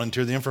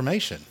volunteered the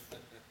information.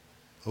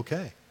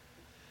 Okay.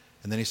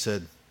 And then he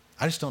said,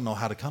 I just don't know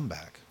how to come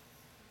back.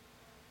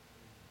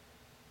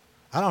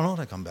 I don't know how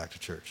to come back to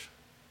church.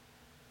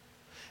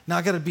 Now,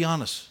 I got to be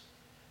honest.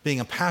 Being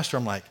a pastor,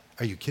 I'm like,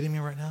 are you kidding me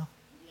right now?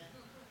 Yeah.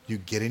 You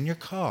get in your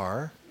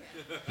car,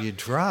 you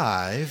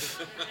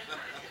drive,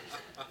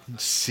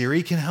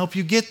 Siri can help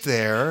you get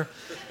there,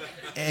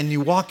 and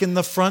you walk in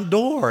the front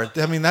door.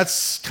 I mean,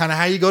 that's kind of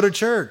how you go to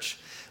church.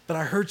 But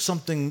I heard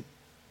something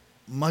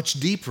much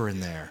deeper in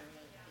there.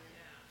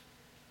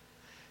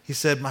 He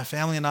said, my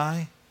family and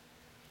I,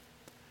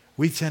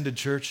 we attended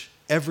church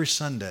every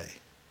Sunday.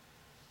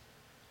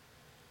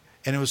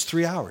 And it was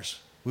 3 hours.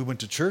 We went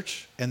to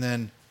church, and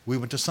then we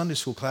went to Sunday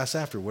school class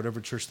after, whatever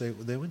church they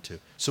went to.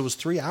 So it was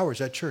 3 hours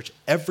at church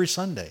every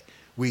Sunday.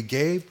 We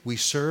gave, we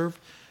served,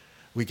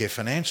 we gave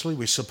financially,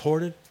 we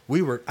supported.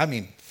 We were,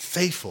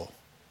 faithful.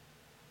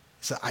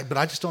 He said, but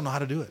I just don't know how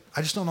to do it.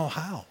 I just don't know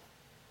how.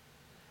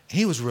 And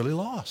he was really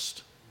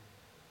lost.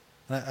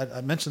 And I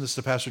mentioned this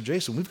to Pastor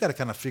Jason. We've got to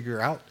kind of figure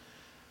out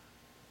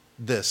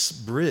this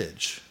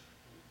bridge.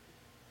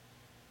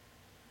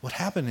 What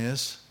happened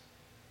is,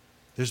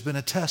 there's been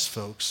a test,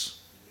 folks.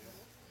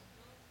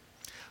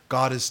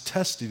 God has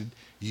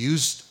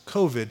used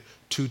COVID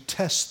to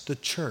test the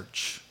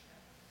church.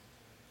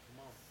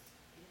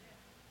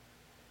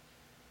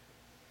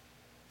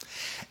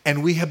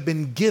 And we have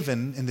been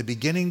given, in the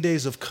beginning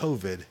days of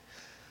COVID,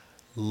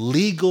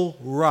 legal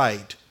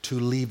right to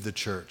leave the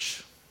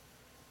church.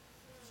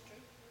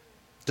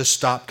 To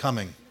stop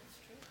coming.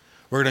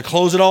 We're going to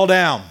close it all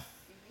down.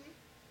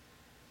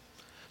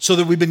 So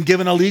that we've been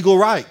given a legal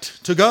right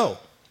to go.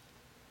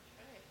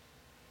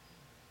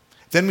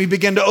 Then we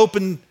begin to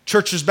open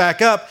churches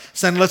back up,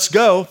 saying, let's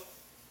go.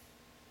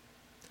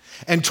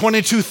 And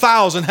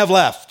 22,000 have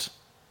left.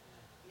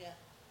 Yeah.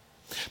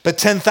 But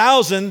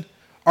 10,000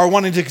 are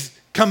wanting to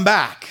come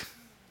back.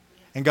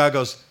 And God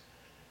goes,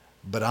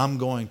 but I'm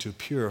going to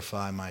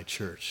purify my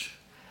church.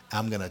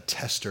 I'm going to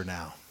test her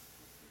now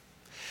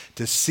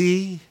to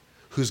see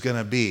who's going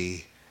to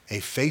be a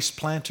face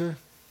planter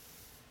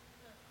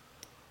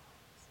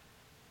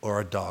or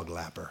a dog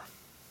lapper.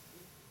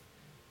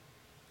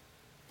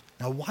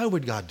 Now, why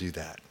would God do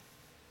that?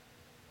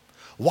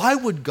 Why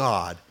would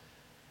God,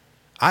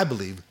 I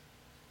believe,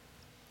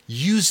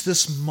 use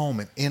this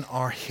moment in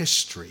our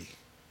history?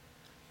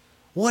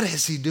 What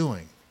is he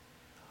doing?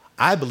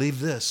 I believe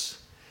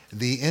this.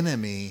 The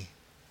enemy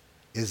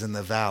is in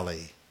the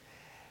valley,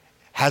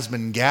 has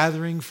been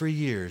gathering for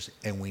years,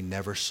 and we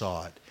never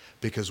saw it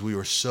because we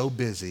were so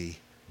busy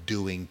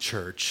doing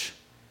church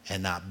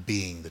and not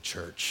being the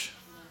church.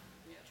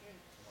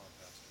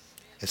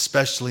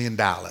 Especially in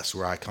Dallas,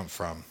 where I come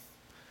from.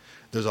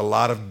 There's a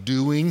lot of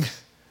doing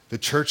the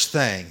church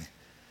thing,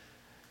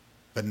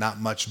 but not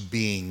much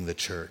being the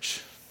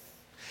church.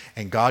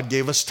 And God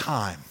gave us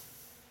time.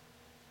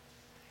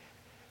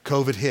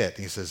 COVID hit,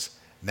 and he says,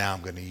 now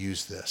I'm going to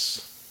use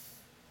this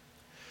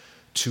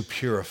to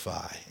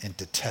purify and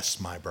to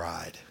test my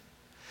bride.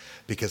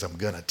 Because I'm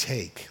going to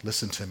take,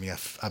 listen to me,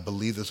 I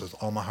believe this with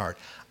all my heart,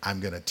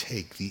 I'm going to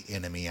take the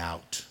enemy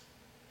out.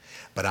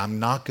 But I'm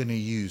not going to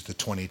use the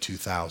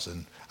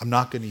 22,000. I'm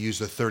not going to use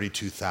the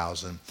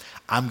 32,000.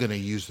 I'm going to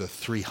use the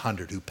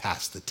 300 who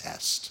passed the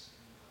test.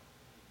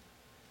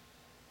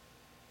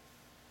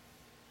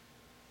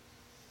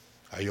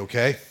 Are you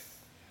okay?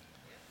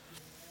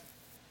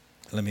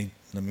 Let me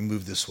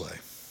move this way.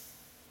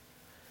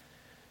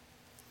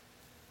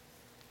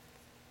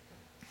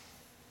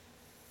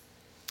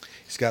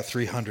 He's got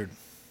 300.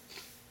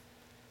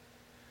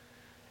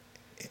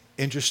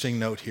 Interesting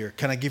note here.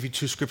 Can I give you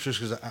two scriptures?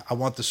 Because I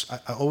want this.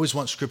 I always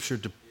want scripture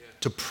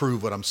to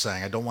prove what I'm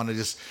saying. I don't want to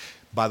just,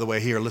 by the way,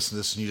 here, listen to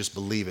this and you just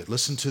believe it.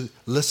 Listen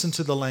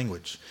to the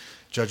language.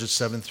 Judges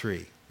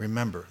 7:3.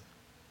 Remember,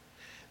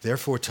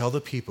 therefore tell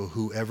the people,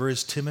 whoever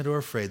is timid or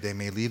afraid, they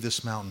may leave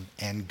this mountain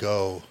and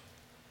go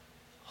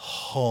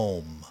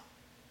home.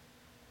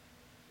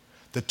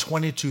 The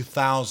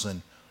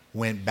 22,000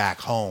 went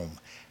back home.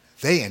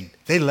 They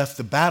left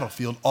the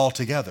battlefield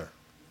altogether.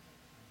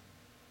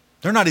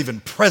 They're not even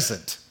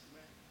present.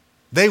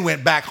 They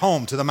went back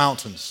home to the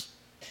mountains.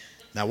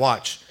 Now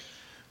watch.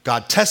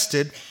 God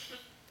tested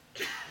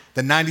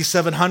the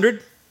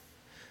 9,700.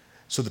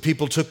 So the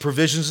people took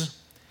provisions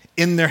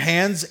in their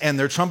hands and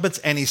their trumpets,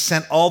 and he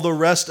sent all the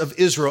rest of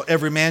Israel,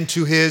 every man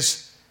to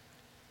his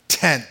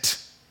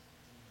tent,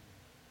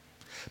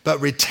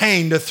 but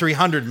retained the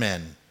 300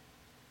 men.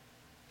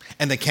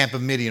 And the camp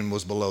of Midian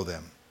was below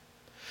them.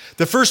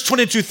 The first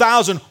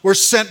 22,000 were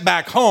sent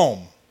back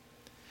home.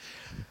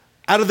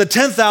 Out of the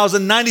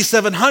 10,000,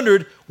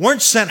 9,700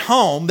 weren't sent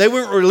home. They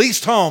weren't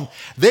released home.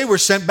 They were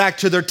sent back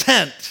to their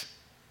tent.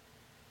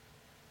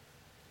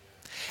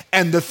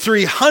 And the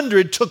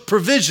 300 took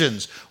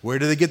provisions. Where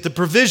did they get the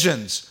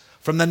provisions?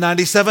 From the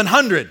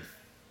 9,700.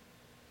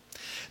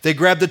 They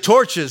grabbed the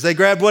torches. They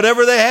grabbed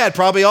whatever they had.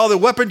 Probably all the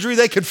weaponry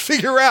they could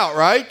figure out,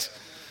 right?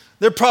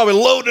 They're probably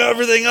loading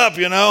everything up,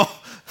 you know.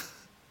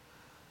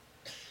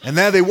 And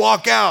now they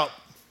walk out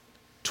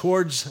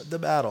towards the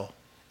battle.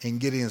 And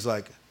Gideon's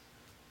like,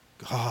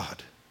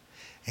 God.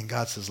 And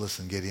God says,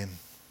 listen, Gideon,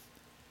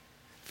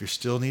 if you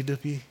still need to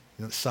be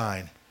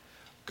sign,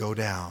 go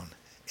down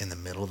in the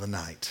middle of the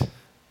night.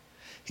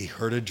 He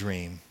heard a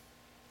dream.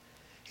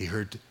 He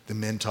heard the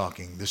men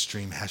talking. This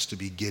dream has to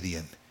be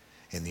Gideon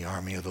in the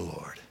army of the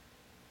Lord.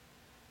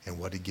 And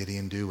what did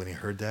Gideon do when he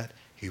heard that?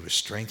 He was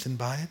strengthened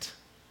by it.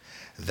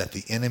 That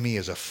the enemy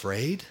is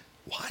afraid.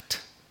 What?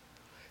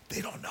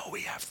 They don't know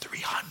we have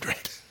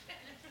 300.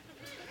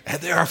 And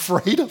they're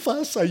afraid of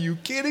us? Are you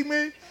kidding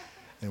me?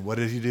 And what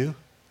did he do?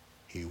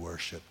 He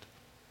worshiped.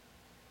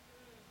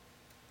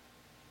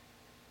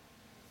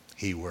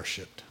 He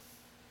worshiped.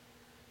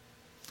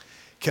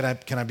 Can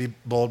I be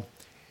bold?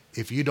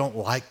 If you don't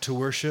like to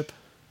worship,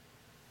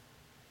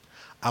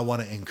 I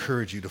want to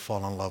encourage you to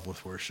fall in love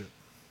with worship.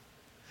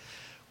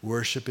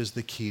 Worship is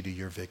the key to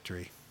your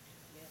victory.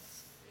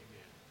 Yes.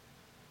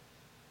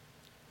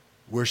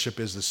 Worship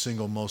is the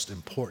single most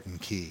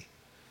important key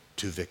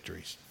to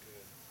victories.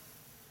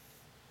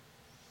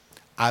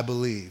 I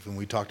believe, and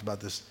we talked about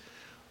this,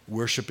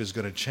 worship is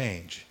going to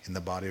change in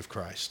the body of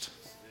Christ.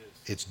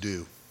 It's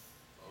due.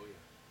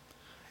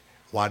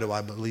 Why do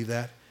I believe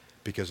that?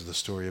 Because of the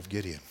story of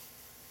Gideon.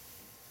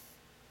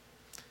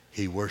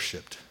 He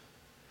worshiped.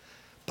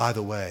 By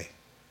the way,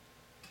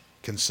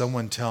 can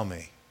someone tell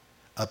me,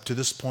 up to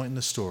this point in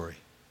the story,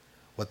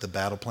 what the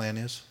battle plan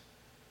is?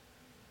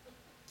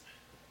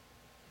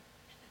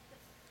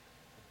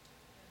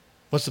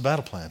 What's the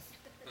battle plan?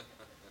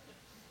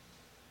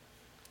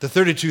 The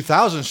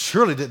 32,000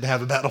 surely didn't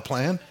have a battle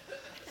plan.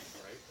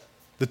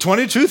 The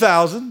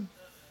 22,000,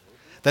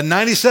 the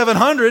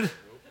 9,700,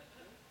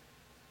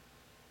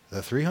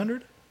 the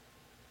 300.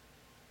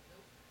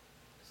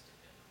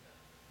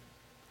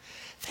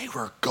 They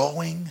were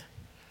going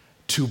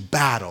to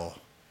battle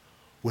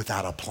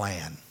without a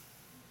plan.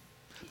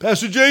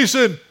 Pastor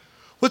Jason,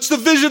 what's the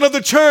vision of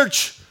the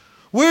church?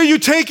 Where are you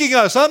taking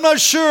us? I'm not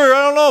sure.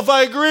 I don't know if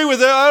I agree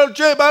with it. I don't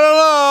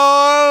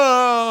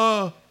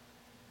know.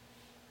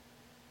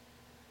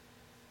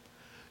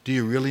 Do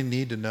you really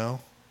need to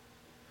know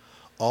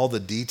all the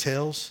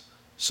details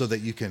so that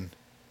you can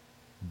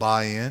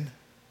buy in?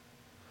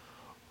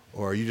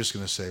 Or are you just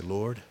going to say,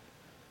 Lord,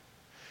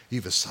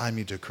 you've assigned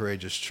me to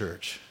Courageous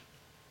Church,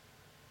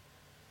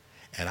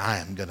 and I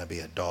am going to be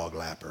a dog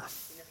lapper.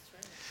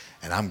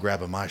 And I'm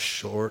grabbing my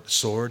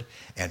sword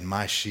and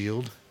my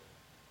shield,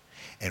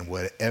 and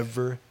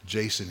whatever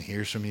Jason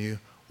hears from you,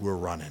 we're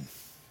running.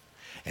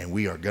 And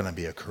we are going to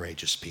be a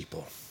courageous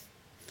people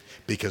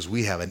because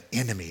we have an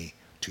enemy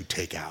to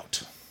take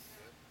out.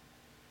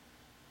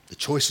 The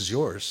choice is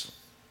yours.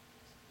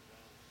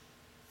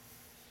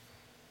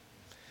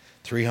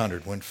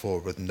 300 went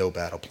forward with no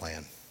battle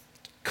plan.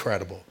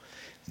 Incredible.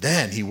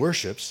 Then he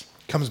worships,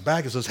 comes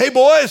back and says, hey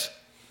boys,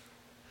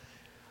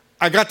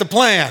 I got the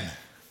plan.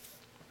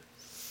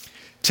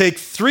 Take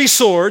 3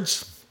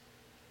 swords,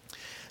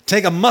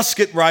 take a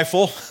musket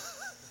rifle,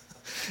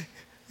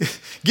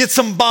 get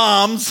some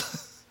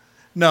bombs.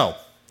 No.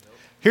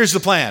 Here's the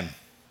plan.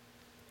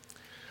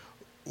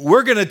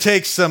 We're going to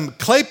take some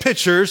clay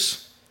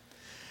pitchers,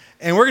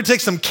 and we're going to take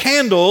some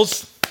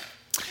candles,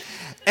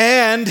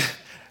 and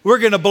we're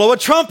going to blow a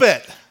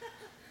trumpet.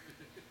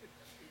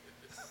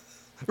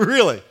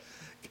 Really?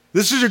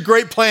 This is a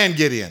great plan,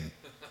 Gideon.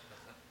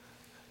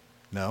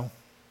 No.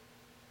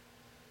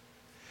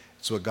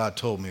 It's what God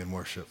told me in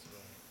worship.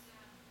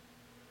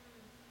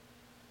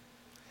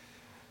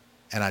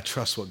 And I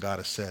trust what God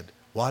has said.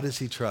 Why does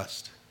he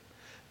trust?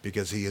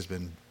 Because he has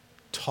been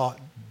taught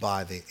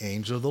by the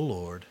angel of the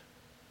Lord,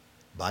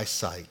 by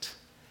sight,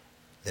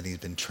 that he's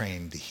been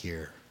trained to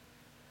hear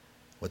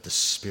what the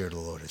Spirit of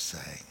the Lord is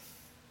saying.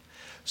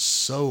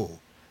 So,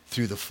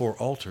 through the 4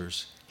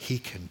 altars, he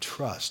can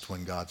trust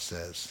when God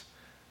says,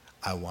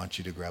 I want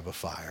you to grab a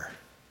fire,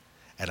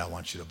 and I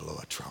want you to blow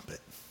a trumpet,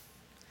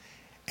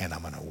 and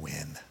I'm going to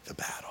win the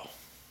battle.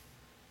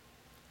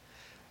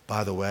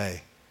 By the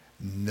way,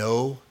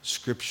 no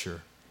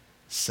scripture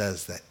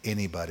says that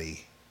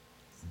anybody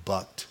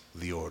bucked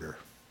the order,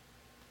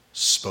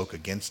 spoke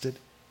against it,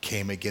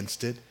 came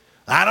against it.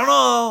 I don't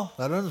know.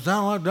 That doesn't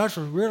sound like that's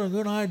a really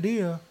good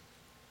idea.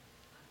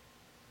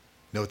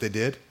 Know what they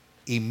did?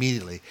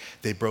 Immediately,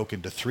 they broke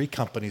into 3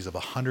 companies of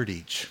 100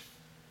 each.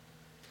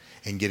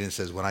 And Gideon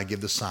says, when I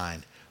give the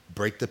sign,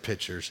 break the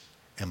pitchers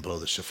and blow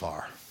the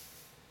shofar.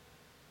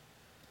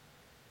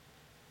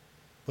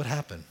 What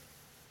happened?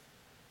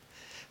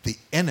 The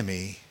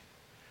enemy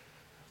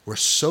were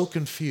so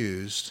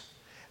confused,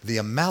 the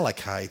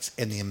Amalekites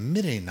and the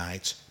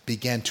Midianites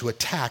began to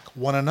attack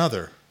one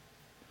another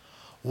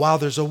while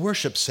there's a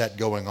worship set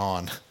going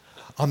on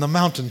the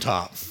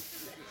mountaintop.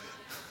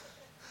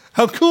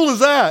 How cool is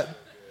that?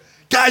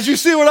 Guys, you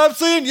see what I'm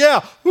seeing?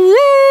 Yeah. Woo!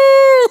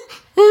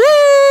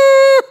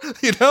 Woo!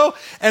 You know?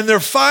 And they're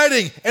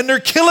fighting and they're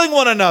killing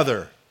one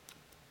another.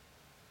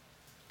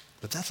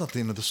 But that's not the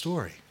end of the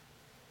story.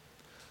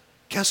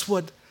 Guess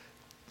what?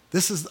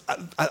 This is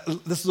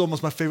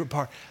almost my favorite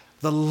part.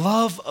 The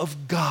love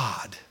of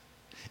God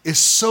is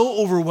so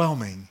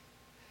overwhelming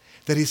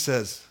that he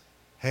says,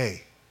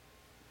 hey,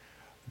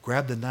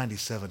 grab the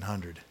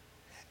 9,700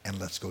 and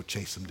let's go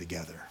chase them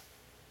together.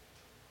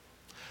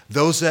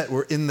 Those that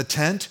were in the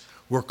tent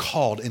were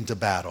called into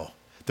battle.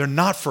 They're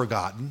not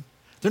forgotten.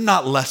 They're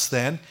not less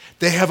than.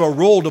 They have a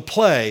role to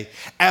play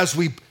as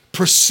we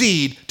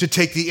proceed to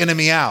take the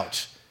enemy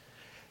out.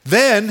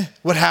 Then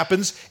what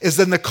happens is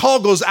then the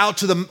call goes out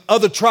to the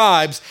other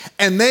tribes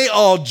and they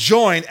all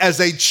join as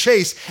they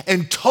chase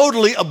and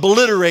totally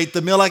obliterate the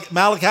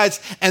Amalekites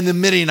and the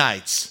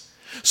Midianites.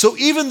 So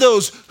even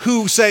those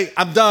who say,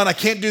 I'm done, I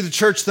can't do the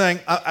church thing,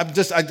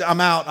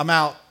 I'm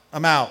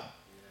out.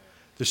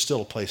 There's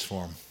still a place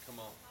for them.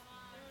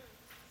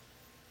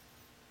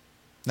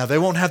 Now they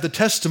won't have the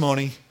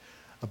testimony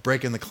of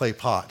breaking the clay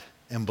pot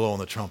and blowing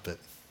the trumpet.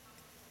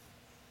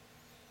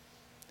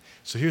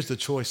 So here's the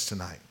choice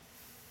tonight.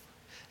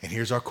 And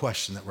here's our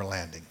question that we're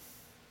landing.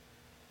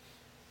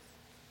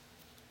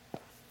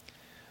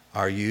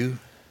 Are you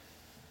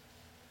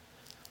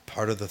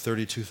part of the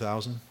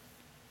 32,000?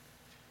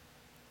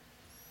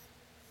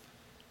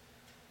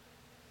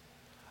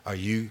 Are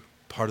you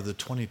part of the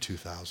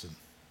 22,000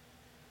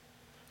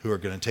 who are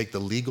going to take the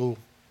legal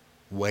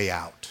way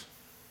out?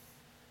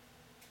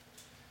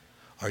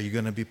 Are you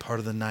going to be part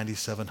of the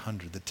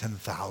 9,700, the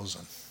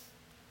 10,000?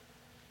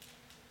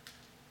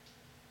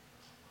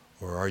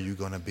 Or are you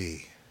going to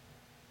be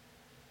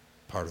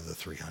part of the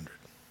 300?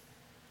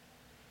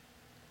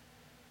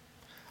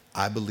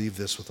 I believe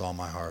this with all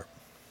my heart.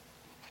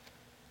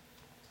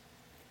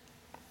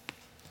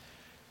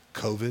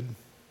 COVID,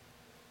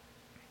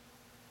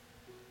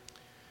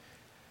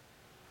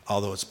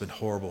 although it's been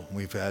horrible,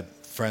 we've had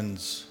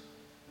friends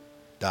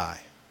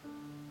die.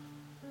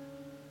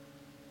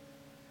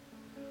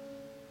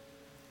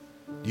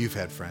 You've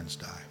had friends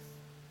die.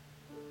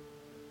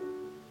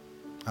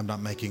 I'm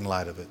not making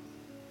light of it.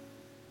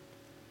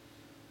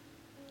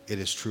 It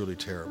is truly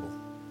terrible.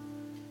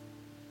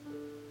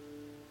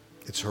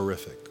 It's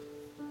horrific.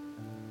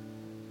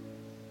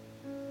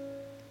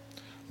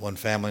 One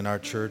family in our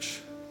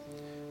church,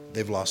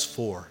 they've lost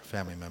 4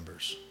 family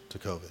members to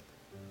COVID.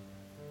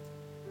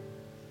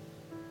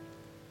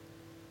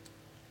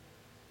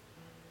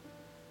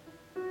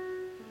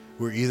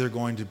 we're either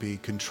going to be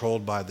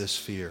controlled by this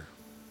fear,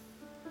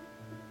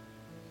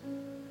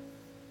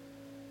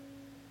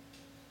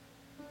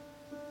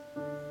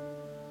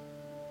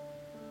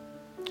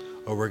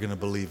 or we're going to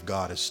believe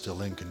God is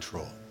still in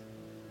control.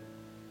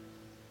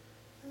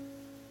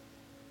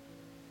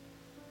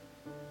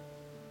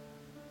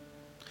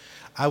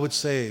 I would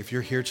say if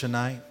you're here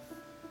tonight,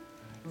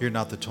 you're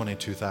not the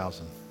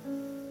 22,000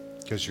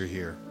 because you're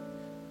here.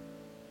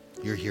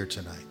 You're here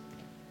tonight.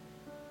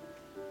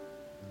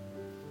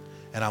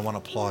 And I want to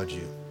applaud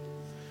you.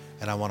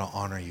 And I want to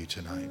honor you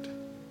tonight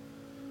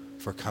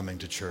for coming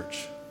to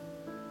church.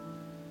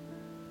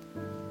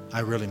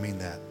 I really mean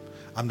that.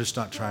 I'm just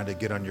not trying to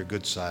get on your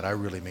good side. I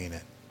really mean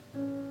it.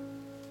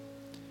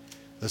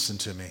 Listen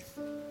to me.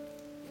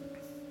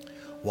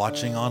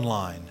 Watching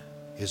online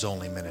is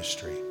only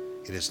ministry.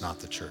 It is not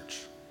the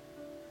church.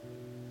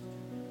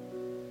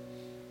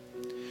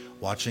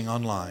 Watching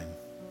online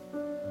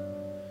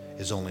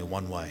is only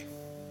one way.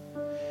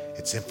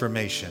 It's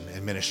information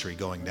and ministry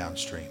going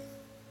downstream.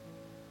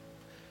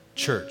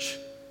 Church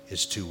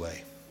is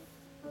two-way.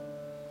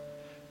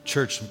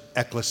 Church,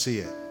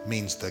 ecclesia,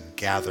 means the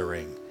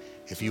gathering.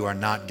 If you are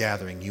not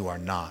gathering, you are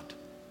not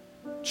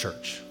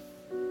church.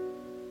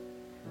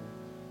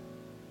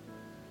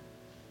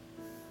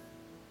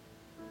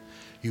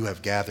 You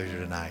have gathered here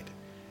tonight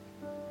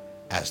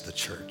as the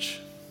church.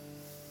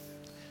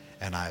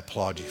 And I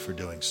applaud you for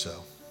doing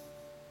so.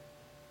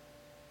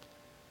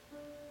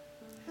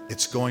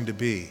 It's going to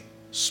be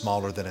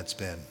smaller than it's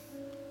been.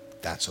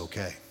 That's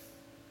okay.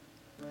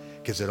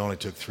 Because it only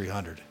took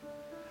 300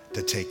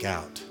 to take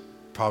out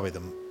probably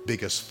the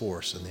biggest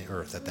force in the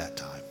earth at that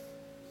time.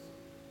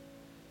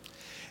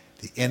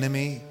 The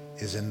enemy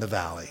is in the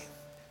valley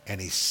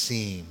and he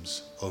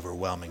seems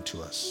overwhelming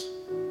to us.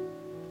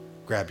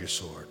 Grab your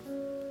sword,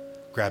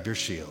 grab your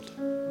shield,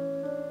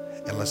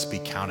 and let's be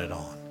counted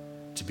on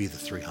to be the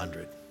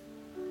 300.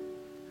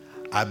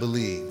 I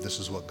believe this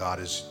is what God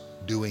is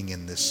doing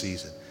in this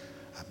season.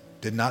 I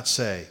did not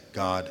say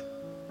God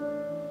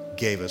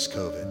gave us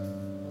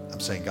COVID. I'm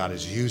saying God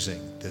is using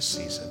this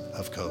season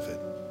of COVID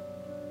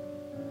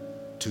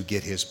to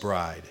get his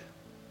bride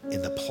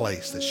in the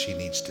place that she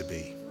needs to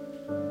be.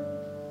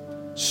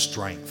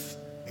 Strength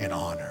and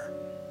honor,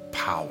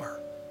 power,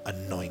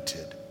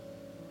 anointed.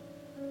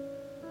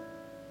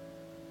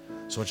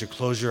 So I want you to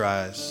close your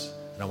eyes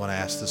and I want to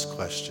ask this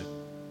question.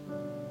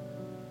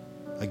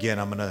 Again,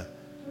 I'm going to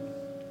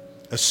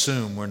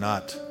assume we're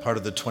not part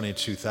of the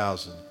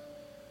 22,000,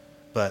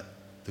 but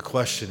the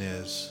question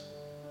is,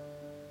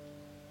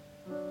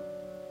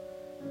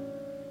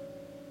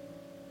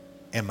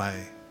 am I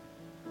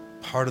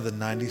part of the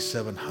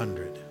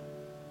 9,700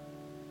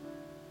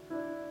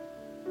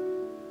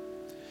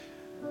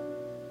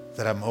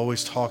 that I'm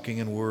always talking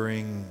and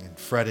worrying and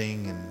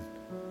fretting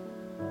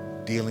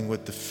and dealing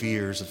with the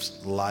fears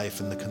of life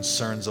and the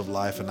concerns of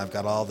life, and I've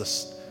got all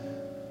this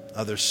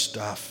other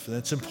stuff, and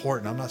it's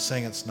important. I'm not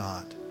saying it's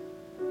not,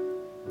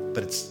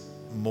 but it's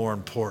more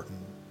important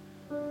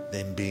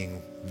than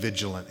being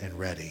vigilant and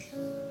ready.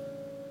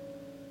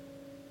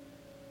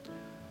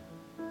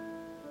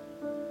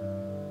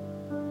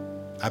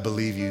 I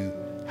believe you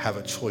have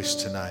a choice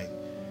tonight.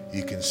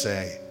 You can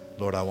say,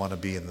 Lord, I want to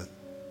be in the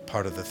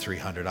part of the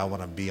 300. I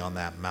want to be on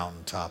that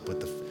mountaintop with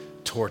the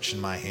torch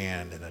in my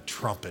hand and a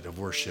trumpet of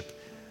worship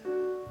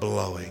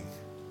blowing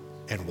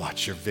and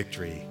watch your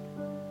victory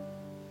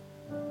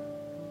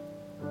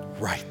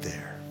right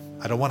there.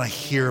 I don't want to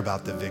hear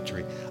about the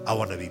victory. I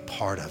want to be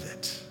part of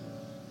it.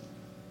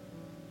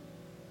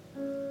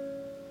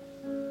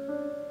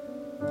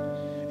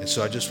 And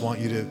so I just want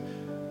you to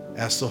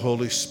ask the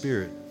Holy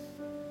Spirit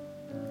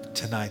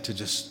tonight to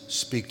just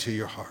speak to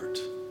your heart.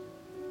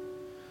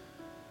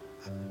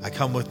 I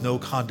come with no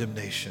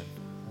condemnation.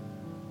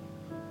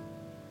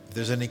 If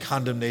there's any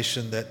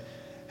condemnation that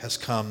has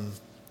come,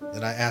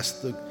 then I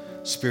ask the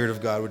Spirit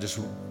of God would just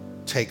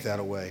take that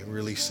away,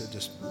 release it,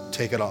 just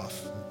take it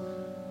off.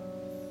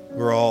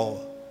 We're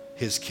all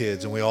his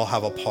kids and we all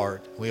have a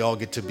part. We all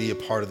get to be a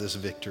part of this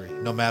victory,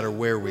 no matter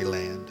where we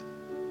land.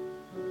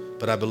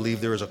 But I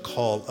believe there is a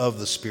call of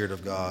the Spirit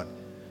of God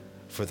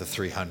for the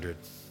 300.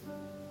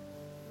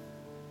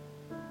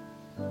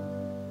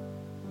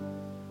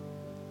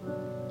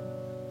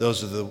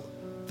 Those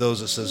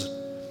that says,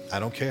 I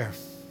don't care.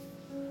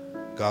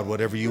 God,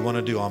 whatever you want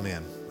to do, I'm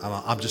in.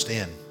 I'm just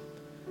in.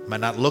 Might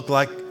not look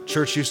like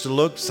church used to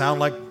look, sound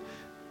like,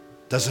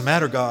 doesn't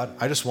matter, God.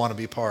 I just want to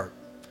be part.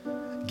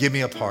 Give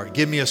me a part.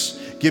 Give me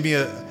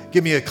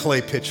a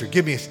clay pitcher.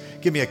 Give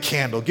me a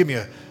candle. Give me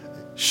a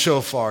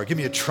shofar. Give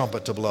me a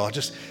trumpet to blow.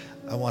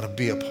 I want to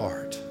be a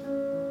part.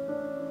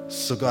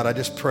 So God, I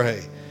just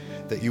pray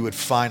that you would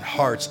find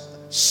hearts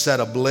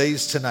set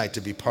ablaze tonight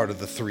to be part of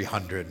the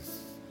 300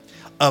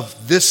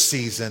 of this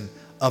season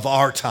of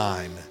our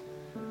time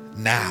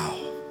now.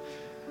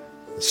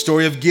 The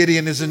story of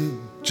Gideon is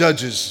in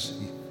Judges,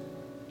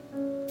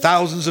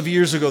 thousands of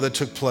years ago that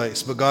took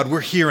place. But God,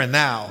 we're here and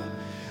now.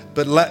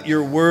 But let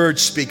your word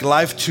speak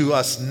life to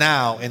us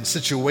now and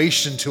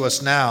situation to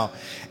us now.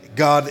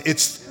 God,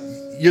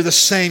 you're the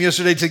same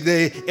yesterday,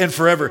 today, and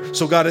forever.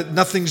 So God,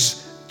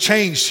 nothing's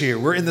changed here.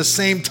 We're in the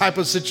same type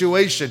of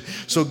situation.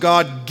 So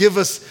God, give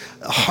us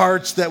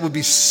hearts that would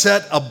be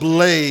set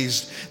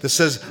ablaze that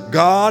says,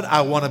 God,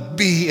 I want to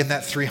be in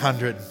that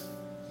 300.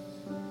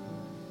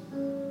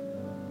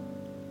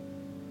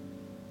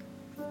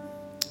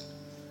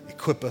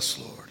 Equip us,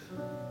 Lord.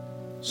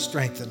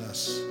 Strengthen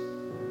us.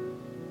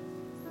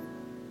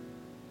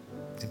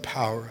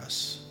 Empower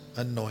us.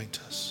 Anoint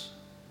us.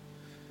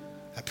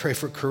 I pray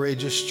for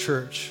Courageous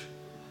Church.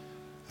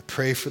 I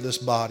pray for this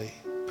body.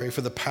 I pray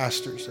for the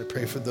pastors. I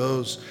pray for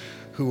those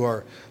who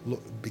are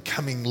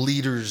becoming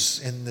leaders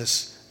in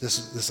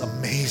this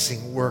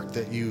amazing work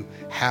that you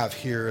have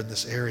here in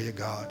this area,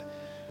 God.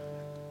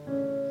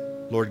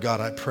 Lord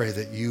God, I pray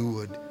that you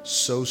would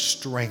so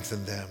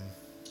strengthen them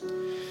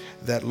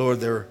that, Lord,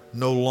 they're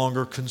no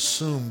longer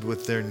consumed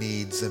with their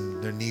needs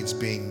and their needs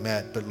being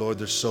met, but, Lord,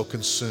 they're so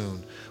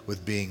consumed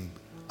with being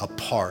a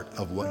part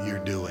of what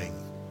you're doing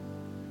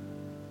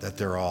that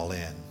they're all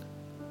in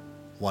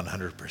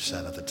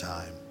 100% of the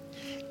time.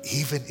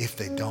 Even if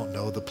they don't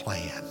know the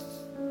plan,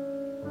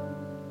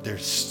 they're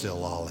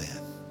still all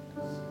in.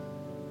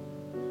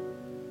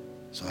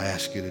 So I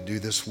ask you to do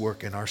this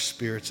work in our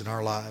spirits and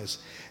our lives,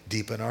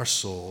 deep in our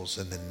souls.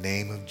 In the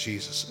name of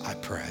Jesus, I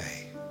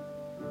pray.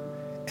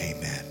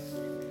 Amen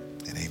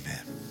and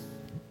amen.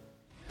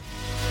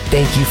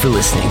 Thank you for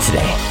listening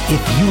today.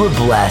 If you were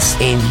blessed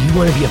and you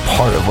want to be a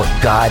part of what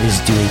God is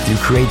doing through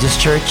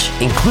Courageous Church,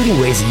 including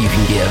ways that you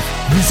can give,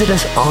 visit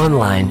us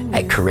online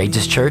at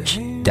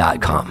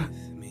courageouschurch.com.